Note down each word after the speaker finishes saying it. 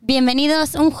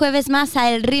Bienvenidos un jueves más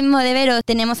a El Ritmo de Vero.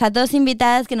 Tenemos a dos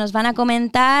invitadas que nos van a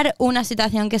comentar una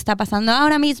situación que está pasando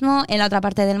ahora mismo en la otra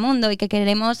parte del mundo y que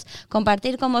queremos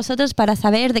compartir con vosotros para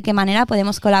saber de qué manera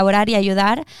podemos colaborar y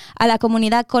ayudar a la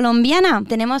comunidad colombiana.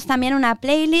 Tenemos también una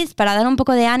playlist para dar un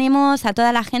poco de ánimos a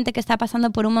toda la gente que está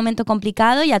pasando por un momento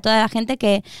complicado y a toda la gente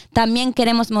que también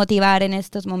queremos motivar en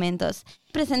estos momentos.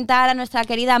 Presentar a nuestra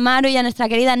querida Maru y a nuestra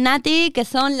querida Nati, que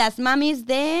son las mamis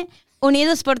de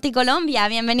Unidos por ti Colombia.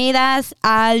 Bienvenidas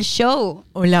al show.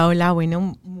 Hola, hola,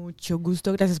 bueno, mucho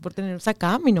gusto, gracias por tenernos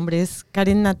acá. Mi nombre es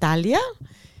Karen Natalia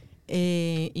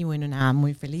y bueno, nada,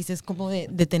 muy felices como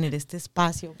de tener este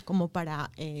espacio como para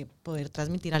poder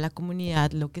transmitir a la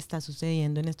comunidad lo que está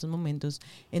sucediendo en estos momentos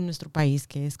en nuestro país,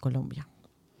 que es Colombia.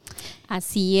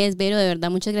 Así es, Vero, de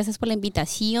verdad, muchas gracias por la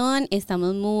invitación.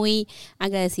 Estamos muy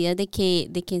agradecidas de que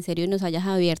en serio nos hayas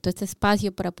abierto este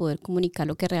espacio para poder comunicar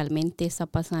lo que realmente está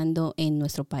pasando en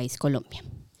nuestro país, Colombia.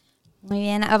 Muy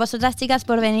bien, a vosotras chicas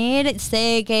por venir.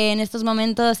 Sé que en estos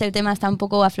momentos el tema está un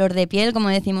poco a flor de piel, como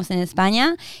decimos en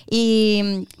España,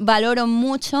 y valoro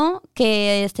mucho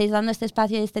que estéis dando este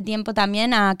espacio y este tiempo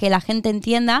también a que la gente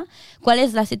entienda cuál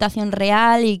es la situación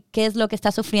real y qué es lo que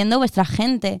está sufriendo vuestra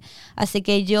gente. Así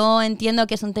que yo entiendo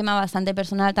que es un tema bastante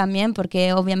personal también,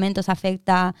 porque obviamente os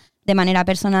afecta de manera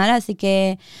personal, así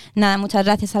que nada, muchas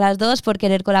gracias a las dos por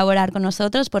querer colaborar con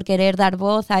nosotros, por querer dar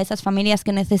voz a esas familias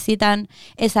que necesitan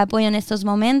ese apoyo en estos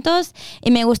momentos.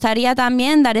 Y me gustaría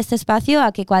también dar este espacio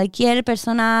a que cualquier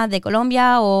persona de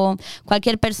Colombia o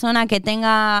cualquier persona que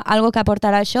tenga algo que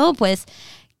aportar al show, pues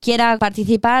quiera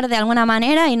participar de alguna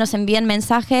manera y nos envíen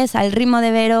mensajes al Ritmo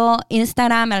de Vero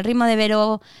Instagram, al Ritmo de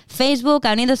Vero Facebook,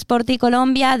 a Unidos por ti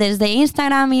Colombia desde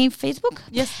Instagram y Facebook.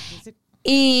 Yes.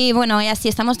 Y bueno, y así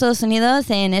estamos todos unidos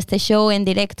en este show en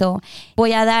directo.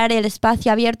 Voy a dar el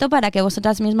espacio abierto para que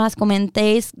vosotras mismas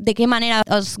comentéis de qué manera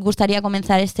os gustaría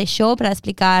comenzar este show para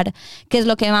explicar qué es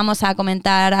lo que vamos a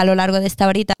comentar a lo largo de esta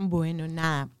horita. Bueno,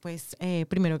 nada, pues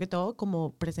primero que todo,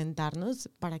 como presentarnos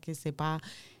para que sepa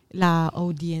la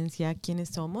audiencia quiénes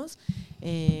somos.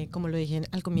 Como lo dije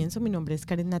al comienzo, mi nombre es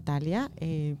Karen Natalia,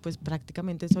 pues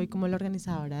prácticamente soy como la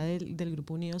organizadora del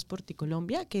grupo Unidos por ti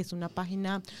Colombia, que es una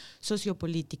página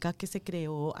sociopolítica que se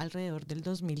creó alrededor del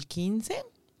 2015.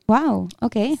 Wow,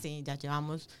 ok. Sí, ya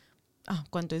llevamos,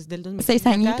 ¿cuánto es del 2015? 6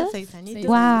 añitos. 6 añitos,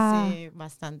 Wow.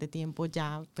 bastante tiempo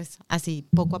ya, pues así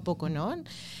poco a poco, ¿no?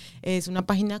 Es una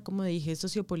página, como dije,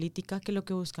 sociopolítica, que lo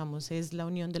que buscamos es la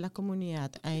unión de la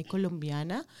comunidad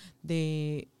colombiana,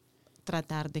 de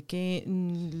tratar de que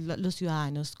los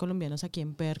ciudadanos colombianos aquí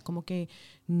en PER como que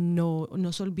no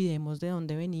nos olvidemos de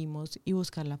dónde venimos y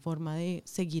buscar la forma de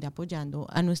seguir apoyando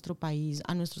a nuestro país,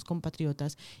 a nuestros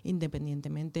compatriotas,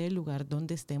 independientemente del lugar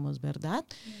donde estemos, ¿verdad?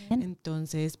 Bien.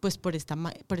 Entonces, pues por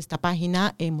esta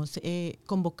página hemos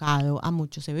convocado a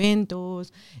muchos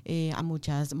eventos, a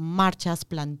muchas marchas,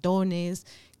 plantones,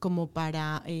 como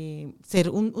para ser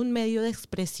un medio de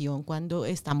expresión cuando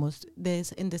estamos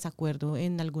en desacuerdo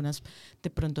en algunas, de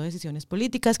pronto, decisiones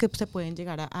políticas que se pueden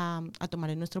llegar a tomar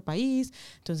en nuestro país.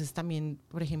 Entonces también,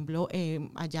 por ejemplo,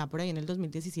 allá por ahí en el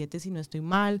 2017, si no estoy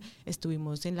mal,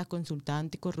 estuvimos en la consulta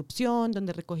anticorrupción,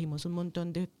 donde recogimos un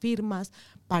montón de firmas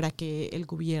para que el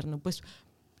gobierno, pues,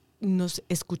 nos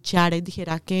escuchara y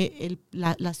dijera que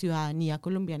la ciudadanía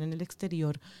colombiana en el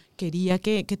exterior quería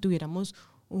que tuviéramos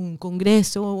un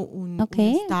Congreso, un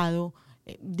Estado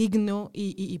digno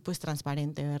y pues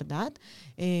transparente, ¿verdad?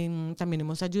 También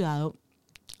hemos ayudado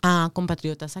a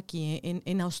compatriotas aquí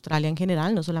en Australia en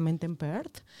general, no solamente en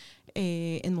Perth,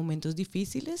 en momentos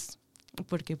difíciles,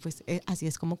 porque pues así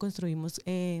es como construimos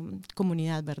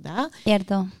comunidad, ¿verdad?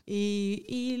 Cierto.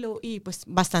 Y pues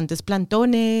bastantes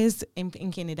plantones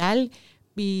en general.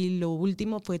 Y lo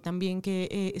último fue también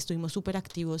que estuvimos súper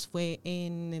activos, fue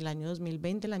en el año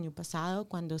 2020, el año pasado,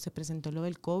 cuando se presentó lo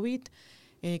del COVID.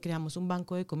 Creamos un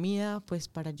banco de comida pues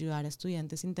para ayudar a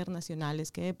estudiantes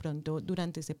internacionales que de pronto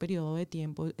durante ese periodo de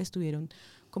tiempo estuvieron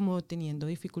como teniendo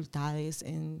dificultades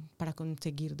para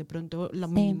conseguir de pronto lo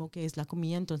mínimo que es la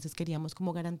comida. Entonces queríamos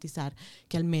como garantizar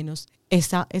que al menos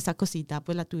esa cosita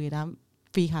pues la tuvieran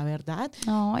fija, ¿verdad?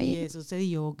 Y eso se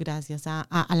dio gracias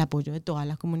al apoyo de toda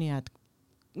la comunidad,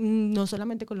 no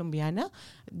solamente colombiana,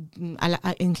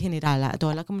 en general, a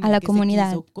toda la comunidad, a la que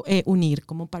comunidad. se quiso unir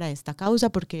como para esta causa,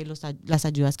 porque las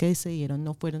ayudas que se dieron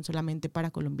no fueron solamente para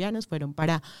colombianos, fueron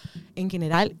para, en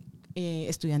general,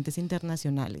 estudiantes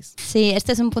internacionales. Sí,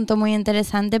 este es un punto muy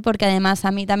interesante porque además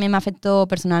a mí también me afectó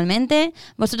personalmente.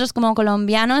 Vosotros como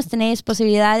colombianos tenéis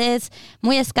posibilidades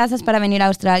muy escasas para venir a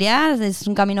Australia. Es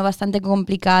un camino bastante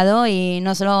complicado y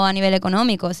no solo a nivel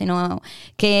económico, sino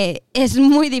que es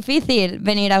muy difícil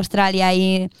venir a Australia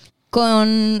y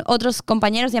con otros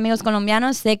compañeros y amigos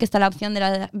colombianos sé que está la opción de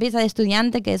la visa de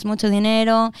estudiante, que es mucho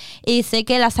dinero, y sé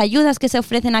que las ayudas que se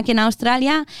ofrecen aquí en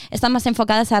Australia están más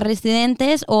enfocadas a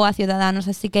residentes o a ciudadanos,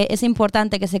 así que es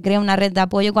importante que se cree una red de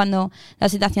apoyo cuando la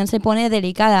situación se pone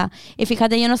delicada. Y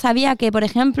fíjate, yo no sabía que, por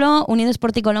ejemplo, Unidos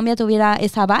por Ti Colombia tuviera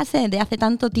esa base de hace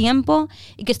tanto tiempo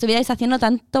y que estuvierais haciendo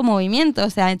tanto movimiento. O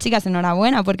sea, chicas,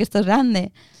 enhorabuena, porque esto es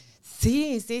grande.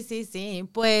 Sí.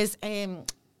 Pues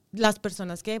las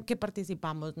personas que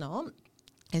participamos, ¿no?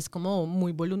 Es como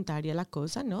muy voluntaria la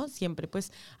cosa, ¿no? Siempre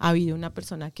pues ha habido una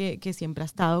persona que siempre ha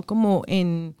estado como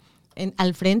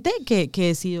al frente, que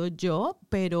he sido yo,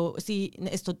 pero si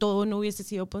esto todo no hubiese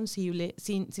sido posible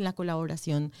sin la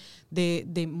colaboración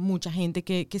de mucha gente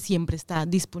que siempre está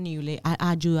disponible a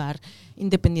ayudar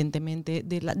independientemente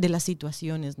de las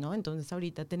situaciones, ¿no? Entonces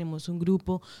ahorita tenemos un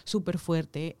grupo súper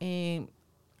fuerte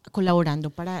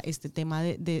colaborando para este tema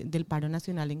del paro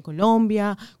nacional en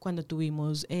Colombia. Cuando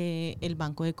tuvimos el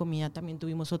Banco de Comida, también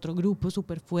tuvimos otro grupo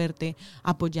súper fuerte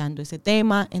apoyando ese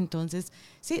tema. Entonces,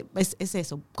 sí, es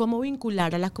eso, cómo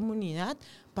vincular a la comunidad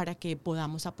para que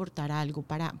podamos aportar algo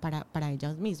para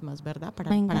ellas mismas, ¿verdad?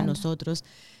 Para nosotros.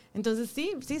 Entonces, sí,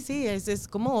 es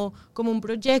como un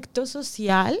proyecto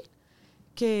social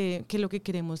que lo que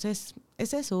queremos es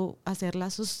eso, hacer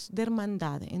lazos de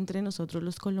hermandad entre nosotros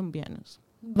los colombianos.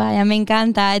 Vaya, me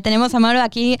encanta. Tenemos a Maru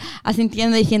aquí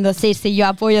asintiendo, diciendo, sí, yo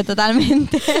apoyo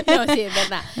totalmente. No, sí, es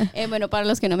verdad. Bueno, para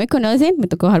los que no me conocen, me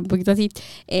tocó bajar un poquito así.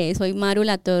 Soy Maru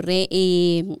La Torre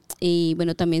y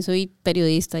bueno, también soy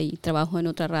periodista y trabajo en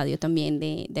otra radio también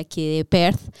de aquí de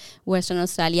Perth, Western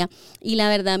Australia. Y la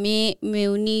verdad me he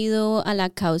unido a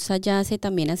la causa ya hace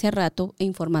rato,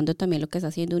 informando también lo que está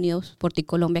haciendo Unidos por Ti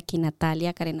Colombia. Aquí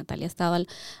Karen Natalia ha estado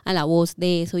a la voz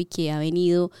de eso y que ha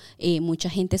venido mucha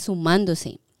gente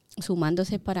sumándose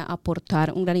para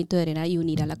aportar un granito de arena y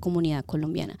unir a la comunidad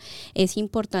colombiana. Es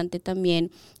importante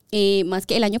también, más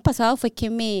que el año pasado fue que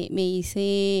me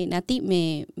hice, Nati,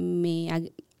 me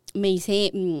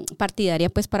hice partidaria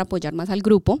pues para apoyar más al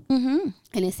grupo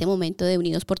en este momento de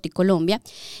Unidos por Ti Colombia,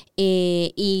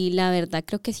 y la verdad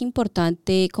creo que es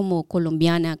importante como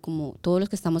colombiana, como todos los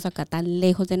que estamos acá tan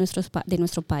lejos de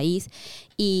nuestro país,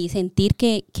 y sentir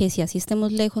que si así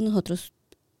estemos lejos, nosotros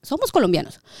somos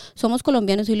colombianos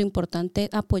y lo importante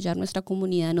es apoyar nuestra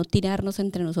comunidad, no tirarnos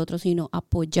entre nosotros, sino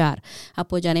apoyar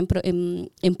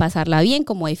en pasarla bien,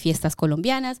 como hay fiestas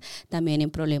colombianas, también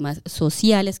en problemas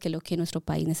sociales, que es lo que nuestro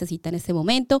país necesita en este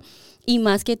momento, y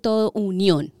más que todo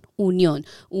unión.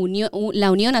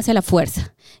 La unión hace la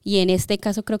fuerza, y en este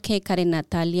caso creo que Karen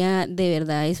Natalia de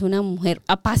verdad es una mujer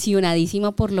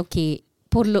apasionadísima por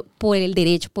el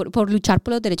derecho, por luchar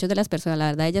por los derechos de las personas. La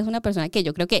verdad, ella es una persona que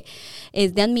yo creo que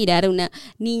es de admirar, una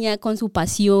niña con su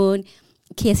pasión,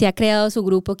 que se ha creado su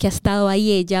grupo, que ha estado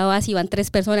ahí. Ella va, si van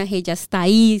 3 personas, ella está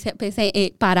ahí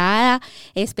parada,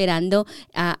 esperando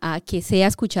a que sea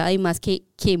escuchada, y más que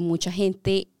mucha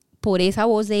gente, por esa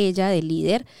voz de ella, de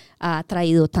líder, ha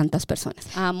atraído tantas personas,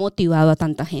 ha motivado a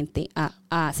tanta gente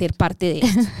a ser parte de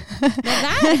esto.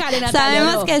 ¿Verdad, Karen Natalia?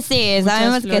 Sabemos que sí,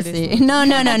 sabemos que sí. No.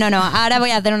 Ahora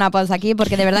voy a hacer una pausa aquí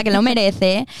porque de verdad que lo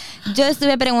merece. Yo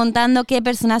estuve preguntando qué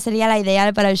persona sería la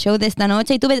ideal para el show de esta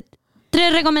noche y tuve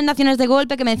 3 recomendaciones de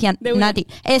golpe que me decían, Nati,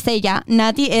 es ella,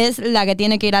 Nati es la que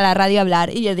tiene que ir a la radio a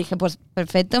hablar. Y yo dije, pues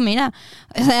perfecto, mira,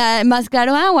 o sea, más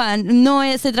claro agua,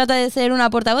 se trata de ser una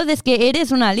portavoz, es que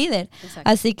eres una líder. Exacto.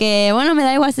 Así que bueno, me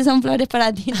da igual si son flores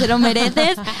para ti, te lo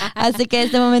mereces. Así que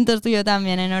este momento es tuyo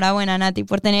también. Enhorabuena, Nati,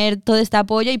 por tener todo este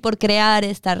apoyo y por crear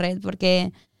esta red,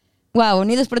 porque wow,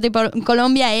 Unidos por Ti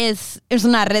Colombia es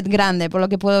una red grande, por lo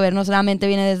que puedo ver. No solamente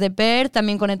viene desde Perth,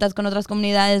 también conectas con otras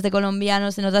comunidades de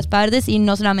colombianos en otras partes, y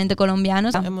no solamente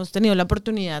colombianos. Hemos tenido la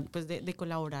oportunidad pues, de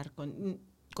colaborar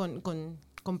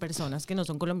con personas que no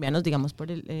son colombianos, digamos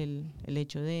por el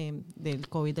hecho del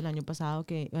COVID del año pasado,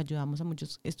 que ayudamos a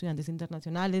muchos estudiantes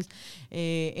internacionales.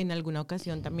 En alguna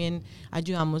ocasión también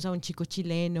ayudamos a un chico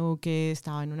chileno que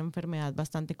estaba en una enfermedad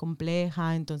bastante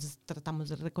compleja, entonces tratamos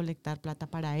de recolectar plata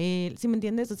para él. ¿Sí me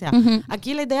entiendes? O sea,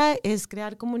 aquí la idea es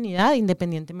crear comunidad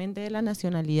independientemente de la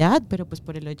nacionalidad, pero pues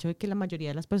por el hecho de que la mayoría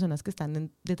de las personas que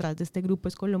están detrás de este grupo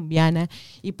es colombiana,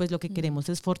 y pues lo que queremos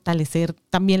es fortalecer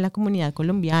también la comunidad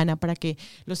colombiana para que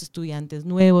los estudiantes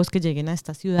nuevos que lleguen a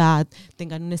esta ciudad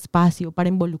tengan un espacio para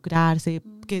involucrarse,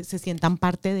 que se sientan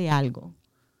parte de algo.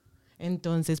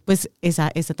 Entonces, pues esa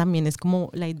también es como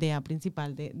la idea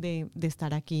principal de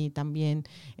estar aquí también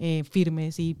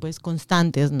firmes y pues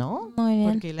constantes, ¿no? Muy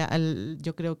bien. Porque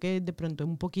yo creo que de pronto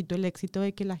un poquito el éxito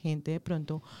de que la gente de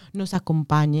pronto nos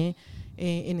acompañe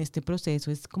en este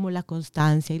proceso es como la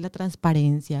constancia y la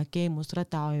transparencia que hemos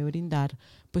tratado de brindar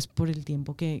pues por el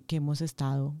tiempo que hemos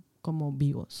estado como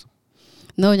vivos.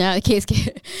 No, ya,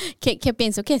 que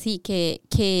pienso que sí, que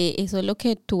eso es lo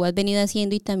que tú has venido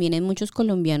haciendo, y también en muchos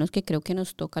colombianos que creo que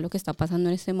nos toca lo que está pasando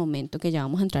en este momento, que ya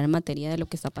vamos a entrar en materia de lo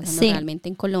que está pasando realmente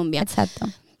en Colombia. Exacto.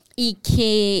 Y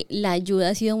que la ayuda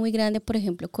ha sido muy grande, por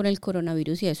ejemplo, con el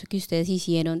coronavirus y eso que ustedes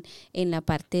hicieron en la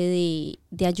parte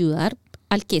de ayudar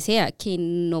al que sea, que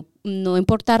no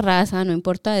importa raza, no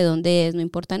importa de dónde es, no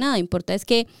importa nada, importa es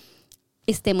que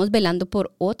estemos velando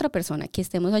por otra persona, que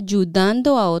estemos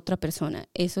ayudando a otra persona.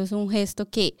 Eso es un gesto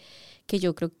que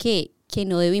yo creo que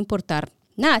no debe importar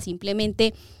nada,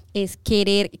 simplemente es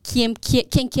querer, quién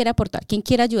quiere aportar, quién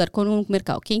quiere ayudar con un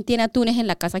mercado, quién tiene atunes en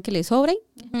la casa que le sobren,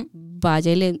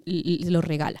 vaya y los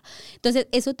regala. Entonces,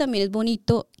 eso también es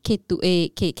bonito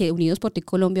que Unidos por Ti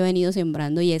Colombia ha venido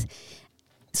sembrando, y es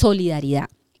solidaridad,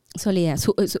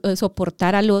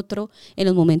 soportar al otro en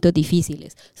los momentos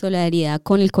difíciles, solidaridad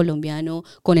con el colombiano,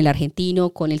 con el argentino,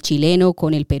 con el chileno,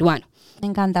 con el peruano. Me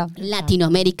encanta.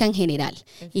 Latinoamérica en general.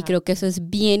 Exacto. Y creo que eso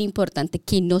es bien importante,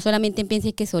 que no solamente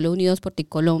piense que solo Unidos por Ti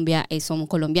Colombia somos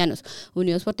colombianos.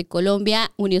 Unidos por Ti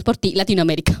Colombia, Unidos por Ti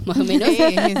Latinoamérica, más o menos.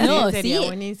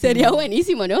 Sería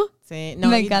buenísimo, ¿no? Sí, no,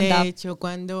 me y encanta. de hecho,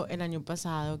 cuando el año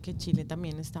pasado que Chile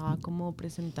también estaba como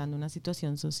presentando una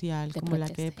situación social como la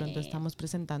que de pronto estamos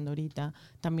presentando ahorita,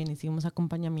 también hicimos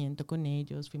acompañamiento con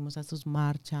ellos, fuimos a sus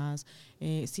marchas,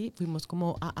 sí, fuimos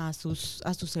como a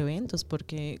sus eventos,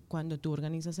 porque cuando tú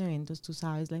organizas eventos, tú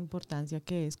sabes la importancia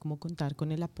que es como contar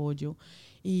con el apoyo,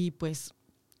 y pues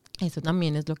eso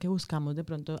también es lo que buscamos de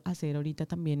pronto hacer ahorita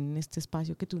también en este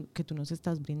espacio que tú nos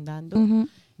estás brindando,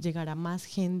 llegar a más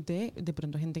gente, de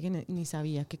pronto gente que ni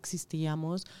sabía que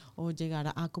existíamos, o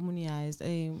llegar a comunidades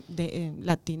de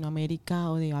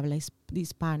Latinoamérica o de habla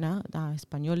hispana, a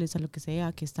españoles, a lo que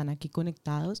sea, que están aquí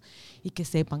conectados y que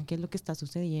sepan qué es lo que está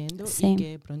sucediendo, y que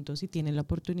de pronto si tienen la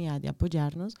oportunidad de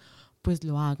apoyarnos, pues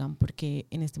lo hagan, porque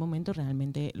en este momento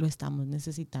realmente lo estamos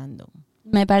necesitando.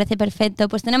 Me parece perfecto.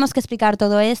 Pues tenemos que explicar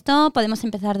todo esto. Podemos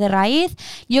empezar de raíz.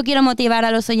 Yo quiero motivar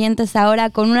a los oyentes ahora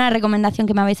con una recomendación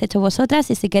que me habéis hecho vosotras.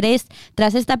 Y si queréis,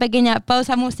 tras esta pequeña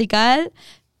pausa musical,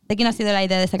 ¿de quién ha sido la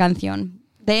idea de esta canción?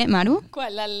 ¿De Maru?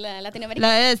 ¿Cuál? ¿La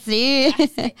Latinoamérica? Sí.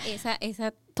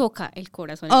 Esa toca el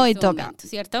corazón. Hoy este toca. momento,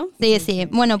 ¿cierto? Sí.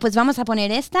 Bueno, pues vamos a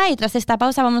poner esta, y tras esta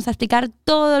pausa vamos a explicar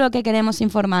todo lo que queremos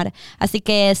informar. Así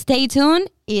que stay tuned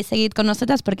y seguid con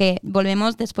nosotras, porque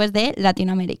volvemos después de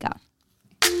Latinoamérica.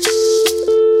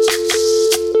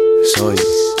 Soy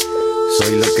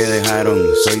lo que dejaron,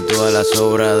 soy toda la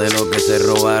sobra de lo que se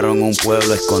robaron. Un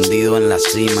pueblo escondido en la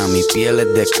cima, mi piel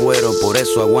es de cuero, por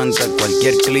eso aguanta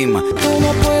cualquier clima. Tú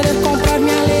no puedes comprar mi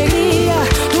alegría,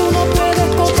 tú no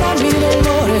puedes comprar mis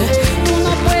dolores, tú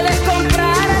no puedes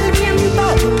comprar al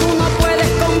viento, tú no puedes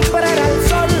comprar al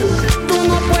sol, tú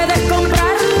no puedes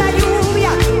comprar la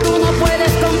lluvia, tú no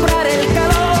puedes comprar el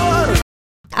calor.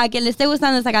 A quien le esté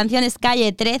gustando esta canción es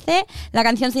Calle 13, la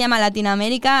canción se llama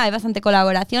Latinoamérica, hay bastante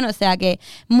colaboración, o sea que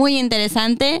muy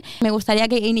interesante. Me gustaría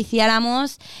que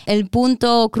iniciáramos el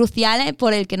punto crucial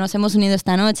por el que nos hemos unido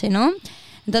esta noche, ¿no?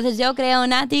 Entonces yo creo,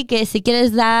 Nati, que si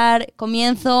quieres dar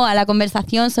comienzo a la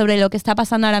conversación sobre lo que está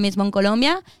pasando ahora mismo en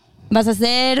Colombia, vas a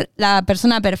ser la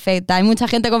persona perfecta. Hay mucha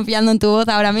gente confiando en tu voz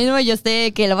ahora mismo y yo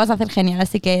sé que lo vas a hacer genial,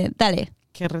 así que dale.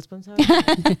 Qué responsabilidad,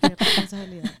 qué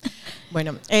responsabilidad.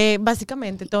 Bueno,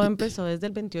 básicamente todo empezó desde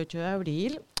el 28 de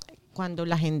abril, cuando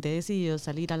la gente decidió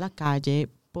salir a la calle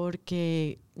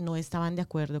porque no estaban de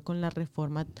acuerdo con la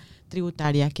reforma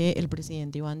tributaria que el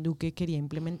presidente Iván Duque quería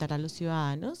implementar a los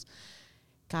ciudadanos.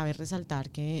 Cabe resaltar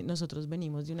que nosotros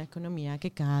venimos de una economía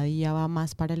que cada día va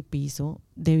más para el piso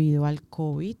debido al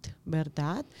COVID,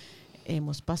 ¿verdad?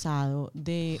 Hemos pasado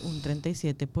de un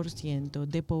 37%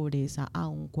 de pobreza a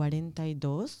un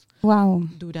 42% Wow.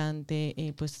 durante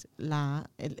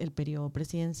el periodo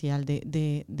presidencial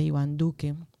de Iván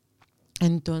Duque.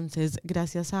 Entonces,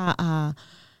 gracias a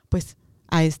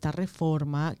esta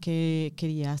reforma que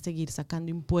quería seguir sacando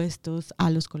impuestos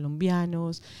a los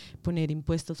colombianos, poner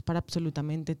impuestos para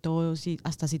absolutamente todos, y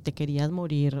hasta si te querías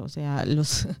morir, o sea,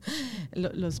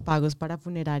 los pagos para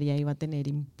funeraria iba a tener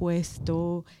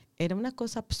impuesto. Era una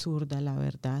cosa absurda, la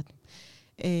verdad.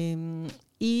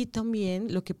 Y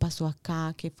también lo que pasó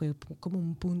acá, que fue como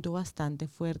un punto bastante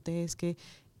fuerte, es que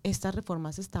esta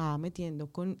reforma se estaba metiendo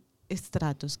con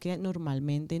estratos que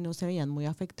normalmente no se veían muy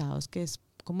afectados, que es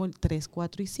como el 3,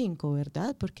 4 y 5,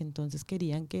 ¿verdad? Porque entonces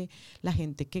querían que la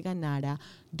gente que ganara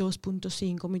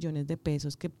 2.5 millones de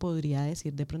pesos, que podría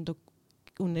decir de pronto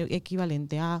un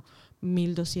equivalente a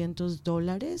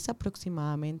 $1,200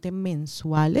 aproximadamente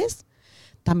mensuales,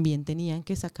 también tenían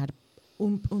que sacar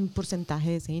un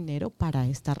porcentaje de ese dinero para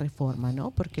esta reforma,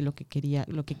 ¿no? Porque lo que quería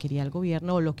el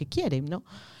gobierno, o lo que quiere, ¿no?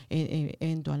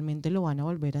 Eventualmente lo van a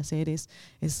volver a hacer es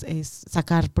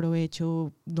sacar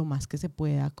provecho lo más que se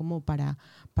pueda como para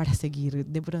seguir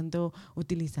de pronto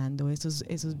utilizando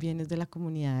esos bienes de la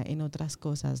comunidad en otras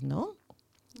cosas, ¿no?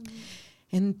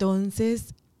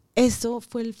 Entonces, eso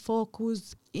fue el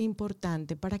focus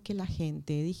importante para que la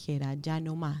gente dijera ya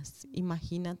no más.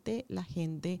 Imagínate la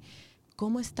gente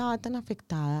cómo estaba tan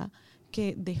afectada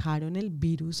que dejaron el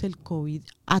virus, el COVID,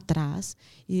 atrás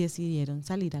y decidieron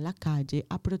salir a la calle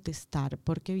a protestar,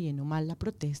 porque bien o mal la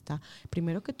protesta,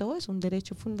 primero que todo, es un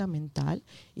derecho fundamental,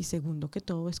 y segundo que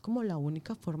todo, es como la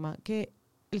única forma que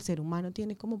el ser humano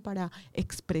tiene como para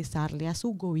expresarle a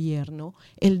su gobierno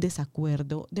el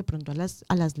desacuerdo de pronto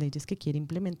a las leyes que quiere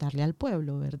implementarle al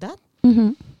pueblo, ¿verdad?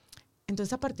 Ujú.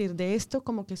 Entonces, a partir de esto,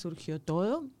 como que surgió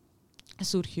todo.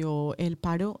 Surgió el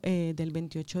paro del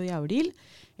 28 de abril.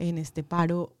 En este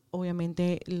paro,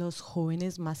 obviamente, los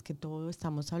jóvenes, más que todo,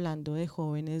 estamos hablando de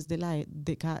jóvenes de la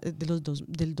década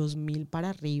del 2000 para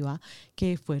arriba,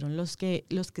 que fueron los que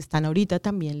están ahorita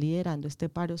también liderando este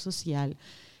paro social,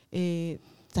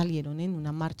 salieron en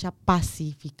una marcha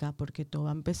pacífica, porque todo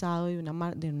ha empezado de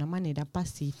una manera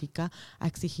pacífica, a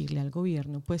exigirle al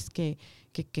gobierno pues que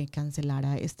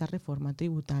cancelara esta reforma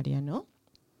tributaria, ¿no?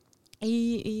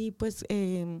 Y pues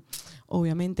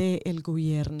obviamente el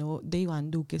gobierno de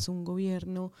Iván Duque es un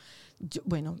gobierno,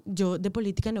 yo de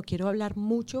política no quiero hablar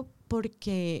mucho,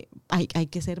 porque hay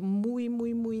que ser muy,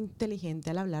 muy, muy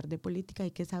inteligente al hablar de política,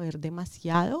 hay que saber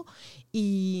demasiado,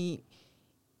 y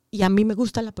a mí me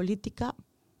gusta la política,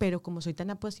 pero como soy tan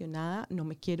apasionada, no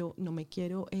me quiero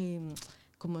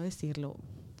 ¿cómo decirlo?,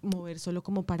 mover solo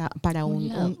como para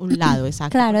un lado,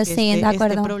 exacto. Claro, sí, de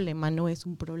acuerdo. Este problema no es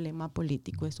un problema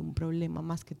político, es un problema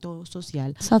más que todo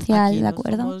social. Social, aquí de no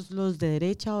acuerdo. somos los de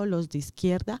derecha o los de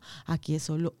izquierda, aquí es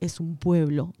un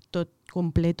pueblo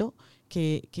completo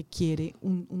que quiere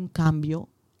un cambio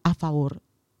a favor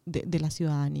de la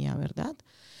ciudadanía, ¿verdad?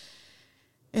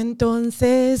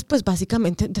 Entonces, pues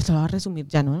básicamente, te lo voy a resumir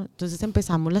ya, ¿no? Entonces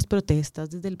empezamos las protestas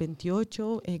desde el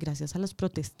 28, gracias a los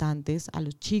protestantes, a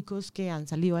los chicos que han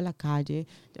salido a la calle.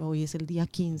 Hoy es el día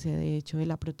 15, de hecho, de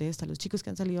la protesta. Los chicos que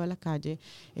han salido a la calle,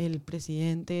 el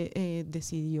presidente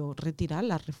decidió retirar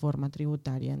la reforma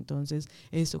tributaria. Entonces,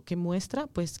 eso que muestra,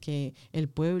 pues, que el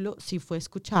pueblo sí fue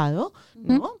escuchado,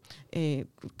 ¿no?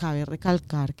 Cabe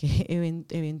recalcar que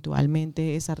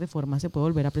eventualmente esa reforma se puede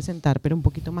volver a presentar, pero un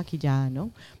poquito maquillada,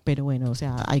 ¿no? Pero bueno, o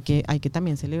sea, hay que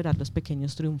también celebrar los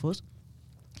pequeños triunfos.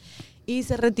 Y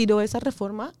se retiró esa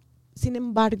reforma. Sin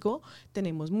embargo,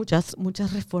 tenemos muchas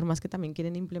reformas que también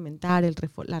quieren implementar,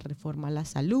 la reforma a la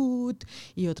salud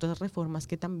y otras reformas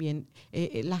que también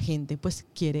la gente pues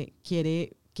quiere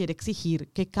exigir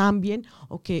que cambien,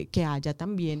 o que haya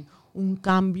también un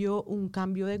cambio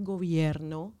de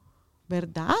gobierno,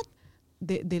 ¿verdad?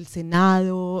 Del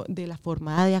Senado, de la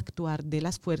forma de actuar de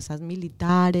las fuerzas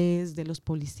militares, de los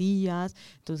policías.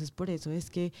 Entonces, por eso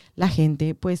es que la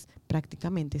gente pues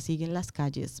prácticamente sigue en las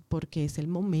calles, porque es el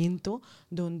momento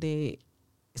donde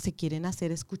se quieren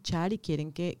hacer escuchar y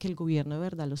quieren que el gobierno de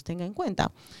verdad los tenga en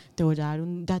cuenta. Te voy a dar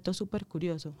un dato súper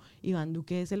curioso. Iván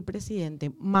Duque es el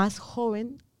presidente más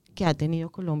joven que ha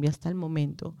tenido Colombia hasta el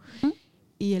momento,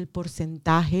 y el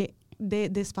porcentaje de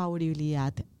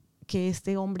desfavorabilidad que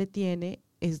este hombre tiene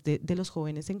es de los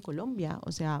jóvenes en Colombia.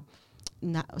 O sea,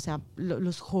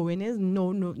 los jóvenes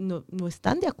no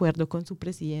están de acuerdo con su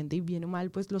presidente, y bien o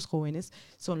mal, pues los jóvenes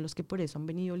son los que por eso han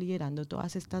venido liderando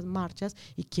todas estas marchas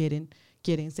y quieren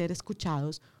ser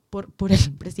escuchados por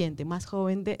el presidente más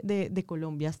joven de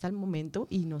Colombia hasta el momento,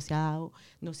 y no se ha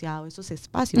dado esos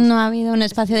espacios. No ha habido un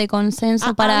espacio de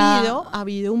consenso para... Ha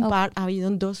habido un par, ha habido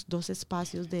dos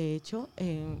espacios, de hecho.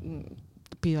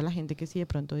 Pido a la gente que si de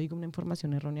pronto digo una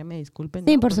información errónea me disculpen.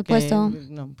 Sí, ¿no? por Porque, supuesto.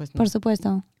 No, pues no, Por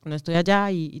supuesto. no estoy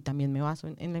allá, y también me baso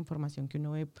en la información que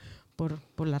uno ve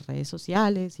por las redes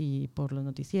sociales y por los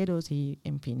noticieros, y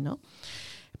en fin, ¿no?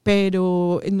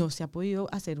 Pero no se ha podido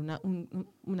hacer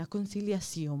una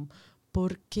conciliación,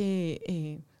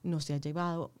 porque no se ha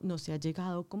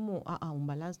llegado como a un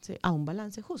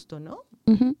balance justo, ¿no?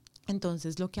 Uh-huh.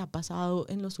 Entonces, lo que ha pasado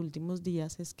en los últimos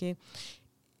días es que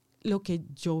lo que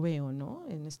yo veo, ¿no?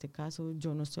 En este caso,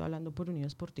 yo no estoy hablando por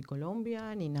Unidos por Ti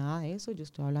Colombia ni nada de eso, yo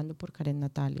estoy hablando por Karen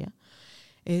Natalia,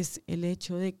 es el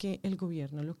hecho de que el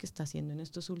gobierno lo que está haciendo en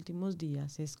estos últimos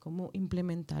días es como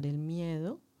implementar el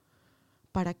miedo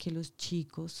para que los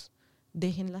chicos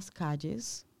dejen las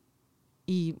calles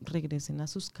y regresen a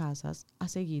sus casas a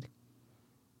seguir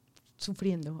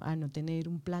sufriendo, a no tener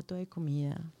un plato de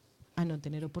comida, a no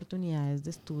tener oportunidades de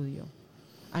estudio,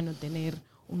 a no tener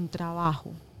un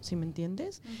trabajo, ¿sí me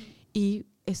entiendes? Y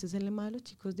ese es el lema de los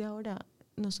chicos de ahora.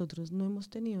 Nosotros no hemos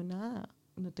tenido nada,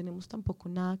 no tenemos tampoco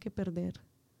nada que perder.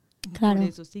 Claro. Por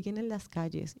eso siguen en las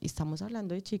calles. Y estamos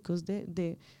hablando de chicos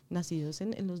de nacidos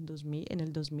en los 2000, en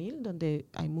el 2000,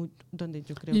 donde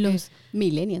yo creo Los que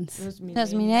millennials. Los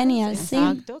millennials, sí.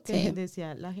 exacto, que Sí.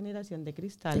 decía la generación de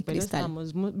cristal, De pero cristal.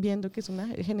 estamos viendo que es una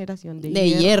generación de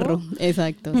hierro,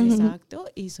 exacto. Exacto,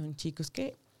 y son chicos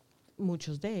que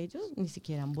muchos de ellos ni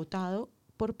siquiera han votado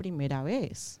por primera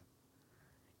vez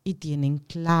y tienen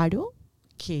claro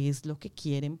qué es lo que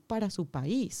quieren para su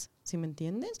país, ¿sí me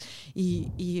entiendes?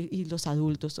 Y los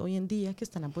adultos hoy en día que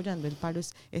están apoyando el paro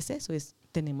es eso,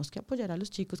 tenemos que apoyar a los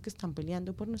chicos que están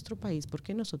peleando por nuestro país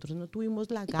porque nosotros no tuvimos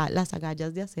las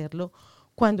agallas de hacerlo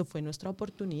cuando fue nuestra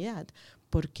oportunidad.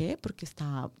 ¿Por qué? Porque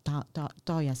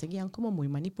todavía seguían como muy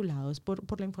manipulados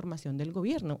por la información del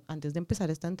gobierno. Antes de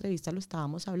empezar esta entrevista lo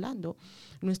estábamos hablando.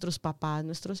 Nuestros papás,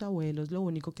 nuestros abuelos, lo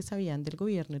único que sabían del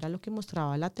gobierno era lo que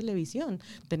mostraba la televisión.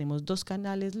 Tenemos 2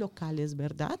 canales locales,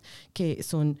 ¿verdad? Que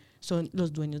son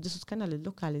los dueños de esos canales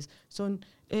locales, son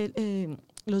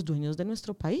los dueños de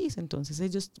nuestro país. Entonces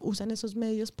ellos usan esos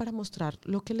medios para mostrar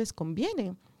lo que les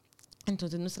conviene.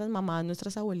 Entonces nuestras mamás,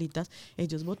 nuestras abuelitas,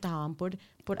 ellos votaban por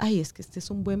ay, es que este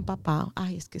es un buen papá,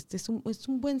 ay, es que este es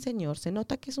un buen señor, se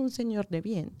nota que es un señor de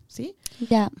bien, ¿sí?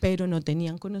 Ya. Pero no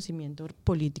tenían conocimiento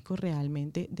político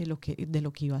realmente de lo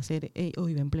que iba a hacer o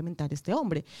iba a implementar este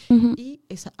hombre. Uh-huh. Y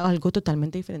es algo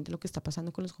totalmente diferente a lo que está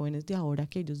pasando con los jóvenes de ahora,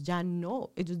 que ellos ya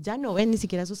no ven ni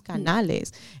siquiera sus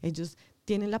canales, ellos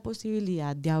tienen la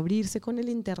posibilidad de abrirse con el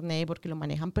internet porque lo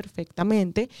manejan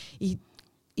perfectamente y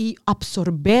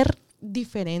absorber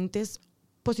diferentes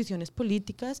posiciones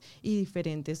políticas y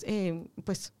diferentes,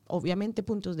 pues obviamente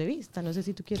puntos de vista. No sé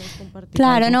si tú quieres compartir.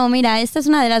 Claro, algo. no, mira, esta es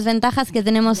una de las ventajas que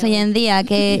tenemos hoy en día,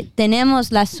 que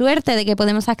tenemos la suerte de que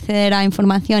podemos acceder a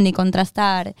información y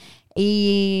contrastar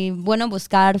y, bueno,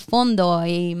 buscar fondo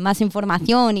y más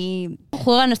información y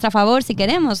juega a nuestro favor si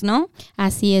queremos, ¿no?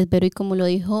 Así es, pero y como lo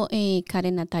dijo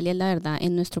Karen Natalia, la verdad,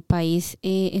 en nuestro país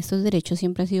estos derechos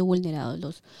siempre han sido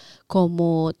vulnerados,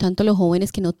 como tanto los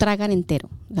jóvenes que no tragan entero.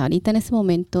 Ahorita en este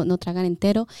momento no tragan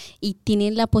entero y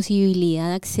tienen la posibilidad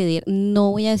de acceder.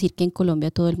 No voy a decir que en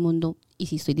Colombia todo el mundo, y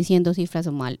si estoy diciendo cifras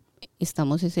o mal,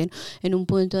 estamos en un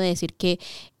punto de decir que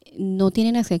no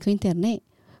tienen acceso a internet.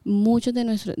 Muchos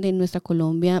de nuestra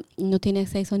Colombia no tienen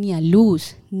acceso ni a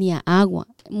luz, ni a agua.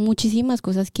 Muchísimas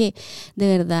cosas que de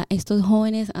verdad estos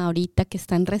jóvenes ahorita que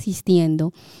están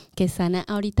resistiendo, que están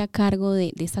ahorita a cargo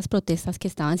de estas protestas que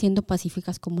estaban siendo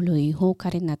pacíficas, como lo dijo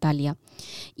Karen Natalia,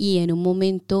 y en un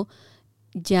momento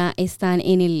ya están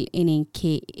en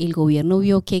que el gobierno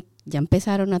vio que ya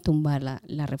empezaron a tumbar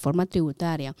la reforma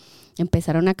tributaria,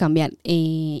 empezaron a cambiar,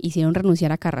 hicieron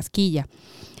renunciar a Carrasquilla,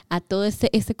 a todo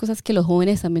cosas que los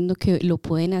jóvenes están viendo que lo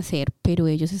pueden hacer, pero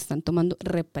ellos están tomando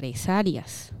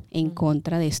represalias en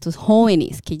contra de estos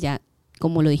jóvenes que ya,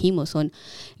 como lo dijimos, son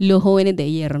los jóvenes de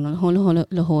hierro, no son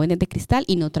los jóvenes de cristal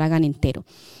y no tragan entero.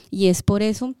 Y es por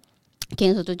eso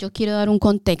que yo quiero dar un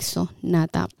contexto,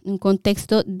 Nata, un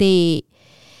contexto de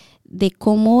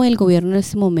cómo el gobierno en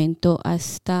este momento ha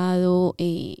estado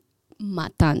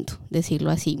matando,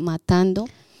 decirlo así, matando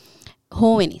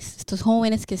jóvenes, estos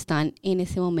jóvenes que están en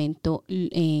ese momento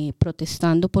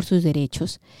protestando por sus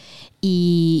derechos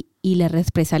y las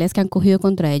represalias que han cogido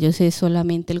contra ellos es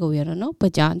solamente el gobierno, ¿no?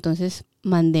 Pues ya, entonces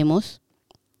mandemos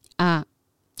a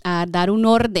dar un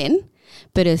orden,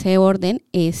 pero ese orden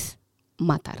es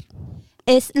matar.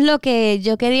 Es lo que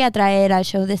yo quería traer al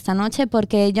show de esta noche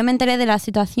porque yo me enteré de la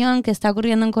situación que está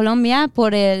ocurriendo en Colombia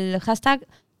por el hashtag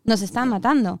nos están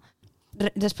matando.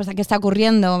 Después de qué está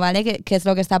ocurriendo, ¿vale? ¿Qué es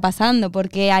lo que está pasando?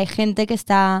 Porque hay gente que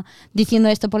está diciendo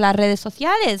esto por las redes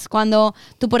sociales. Cuando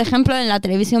tú, por ejemplo, en la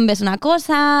televisión ves una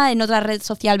cosa, en otra red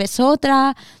social ves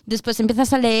otra, después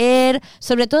empiezas a leer,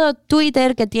 sobre todo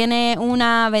Twitter, que tiene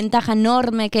una ventaja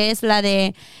enorme, que es la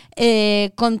de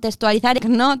contextualizar,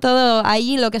 ¿no? Todo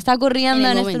ahí, lo que está ocurriendo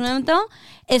en este momento,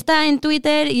 está en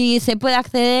Twitter y se puede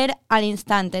acceder al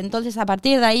instante. Entonces, a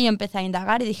partir de ahí empecé a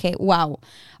indagar y dije, wow,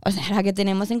 o sea, la que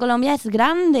tenemos en Colombia es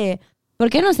grande. ¿Por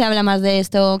qué no se habla más de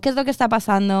esto? ¿Qué es lo que está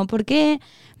pasando? ¿Por qué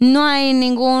no hay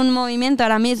ningún movimiento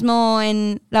ahora mismo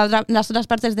en las otras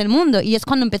partes del mundo? Y es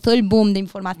cuando empezó el boom de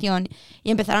información. Y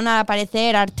empezaron a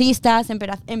aparecer artistas,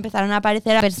 empezaron a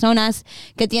aparecer personas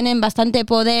que tienen bastante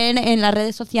poder en las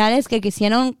redes sociales que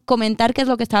quisieron comentar qué es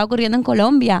lo que estaba ocurriendo en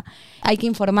Colombia. Hay que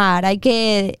informar, hay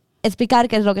que explicar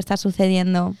qué es lo que está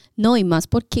sucediendo. No, y más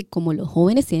porque como los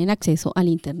jóvenes tienen acceso al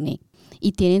internet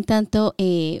y tienen tanto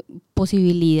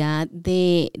posibilidad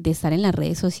de estar en las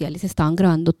redes sociales, estaban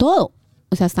grabando todo.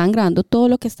 o sea, estaban grabando todo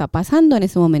lo que está pasando en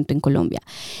ese momento en Colombia.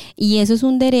 Y eso es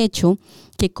un derecho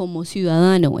que como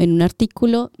ciudadano, en un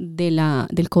artículo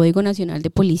del Código Nacional de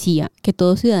Policía, que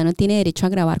todo ciudadano tiene derecho a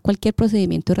grabar cualquier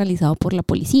procedimiento realizado por la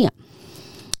policía.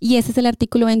 Y ese es el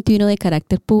artículo 21 de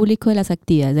carácter público de las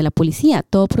actividades de la policía.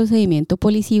 Todo procedimiento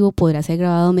policivo podrá ser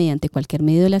grabado mediante cualquier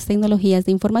medio de las tecnologías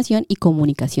de información y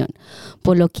comunicación,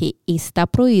 por lo que está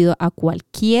prohibido a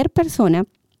cualquier persona,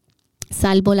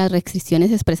 salvo las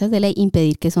restricciones expresas de ley,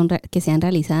 impedir que sean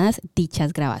realizadas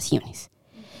dichas grabaciones.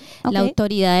 Okay. La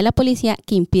autoridad de la policía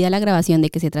que impida la grabación de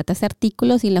que se trata este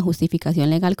artículo sin la justificación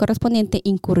legal correspondiente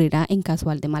incurrirá en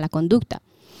casual de mala conducta.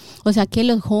 O sea que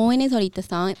los jóvenes ahorita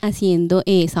estaban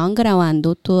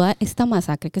grabando toda esta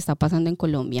masacre que está pasando en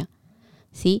Colombia,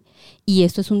 ¿sí? Y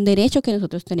esto es un derecho que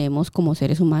nosotros tenemos como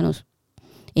seres humanos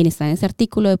en ese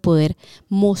artículo de poder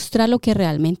mostrar lo que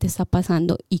realmente está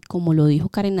pasando, y como lo dijo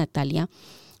Karen Natalia,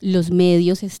 los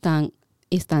medios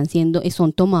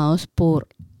son tomados por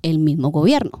el mismo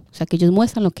gobierno, o sea que ellos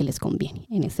muestran lo que les conviene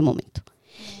en este momento.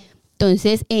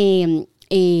 Entonces,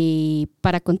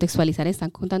 para contextualizar, están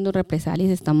contando represalias,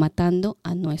 están matando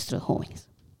a nuestros jóvenes.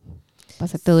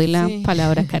 Te doy la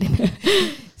palabra, Karen.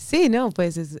 Sí, no,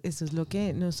 pues eso es lo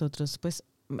que nosotros, pues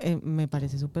me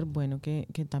parece súper bueno que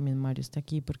también Maru esté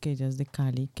aquí, porque ella es de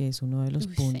Cali, que es uno de los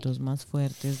puntos más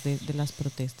fuertes de las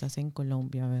protestas en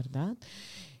Colombia, ¿verdad?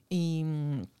 Y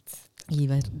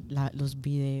los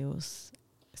videos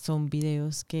son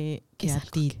videos que a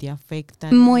ti te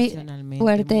afectan emocionalmente,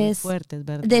 muy fuertes,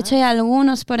 ¿verdad? De hecho, hay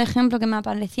algunos, por ejemplo, que me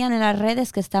aparecían en las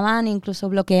redes que estaban incluso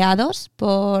bloqueados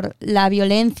por la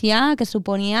violencia que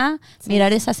suponía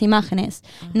mirar esas imágenes.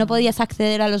 Ajá. No podías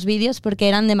acceder a los vídeos porque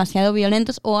eran demasiado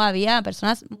violentos o había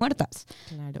personas muertas.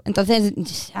 Claro.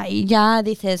 Entonces, ahí ya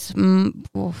dices,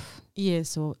 Y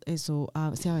eso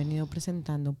se ha venido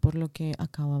presentando por lo que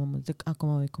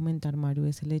acabo de comentar, Maru,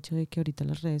 es el hecho de que ahorita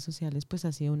las redes sociales pues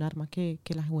ha sido un arma que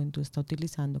la juventud está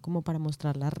utilizando como para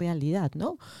mostrar la realidad,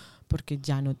 ¿no? Porque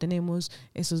ya no tenemos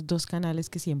esos dos canales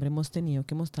que siempre hemos tenido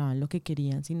que mostraban lo que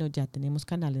querían, sino ya tenemos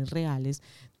canales reales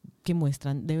que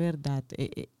muestran de verdad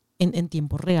en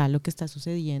tiempo real lo que está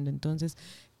sucediendo. Entonces,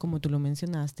 como tú lo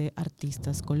mencionaste,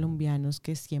 artistas colombianos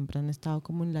que siempre han estado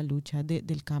como en la lucha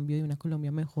del cambio de una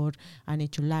Colombia mejor, han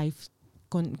hecho lives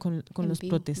con los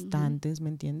protestantes, ¿me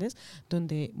entiendes?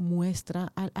 Donde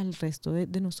muestra al resto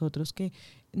de nosotros que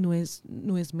no es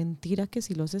mentira que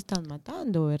sí los están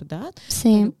matando, ¿verdad?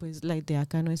 Sí. Pero pues la idea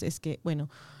acá no es que, bueno,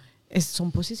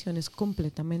 son posiciones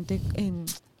completamente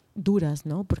duras,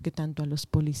 ¿no? Porque tanto a los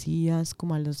policías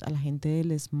como a la gente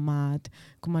del SMAT,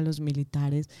 como a los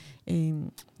militares,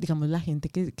 digamos, la gente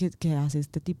que hace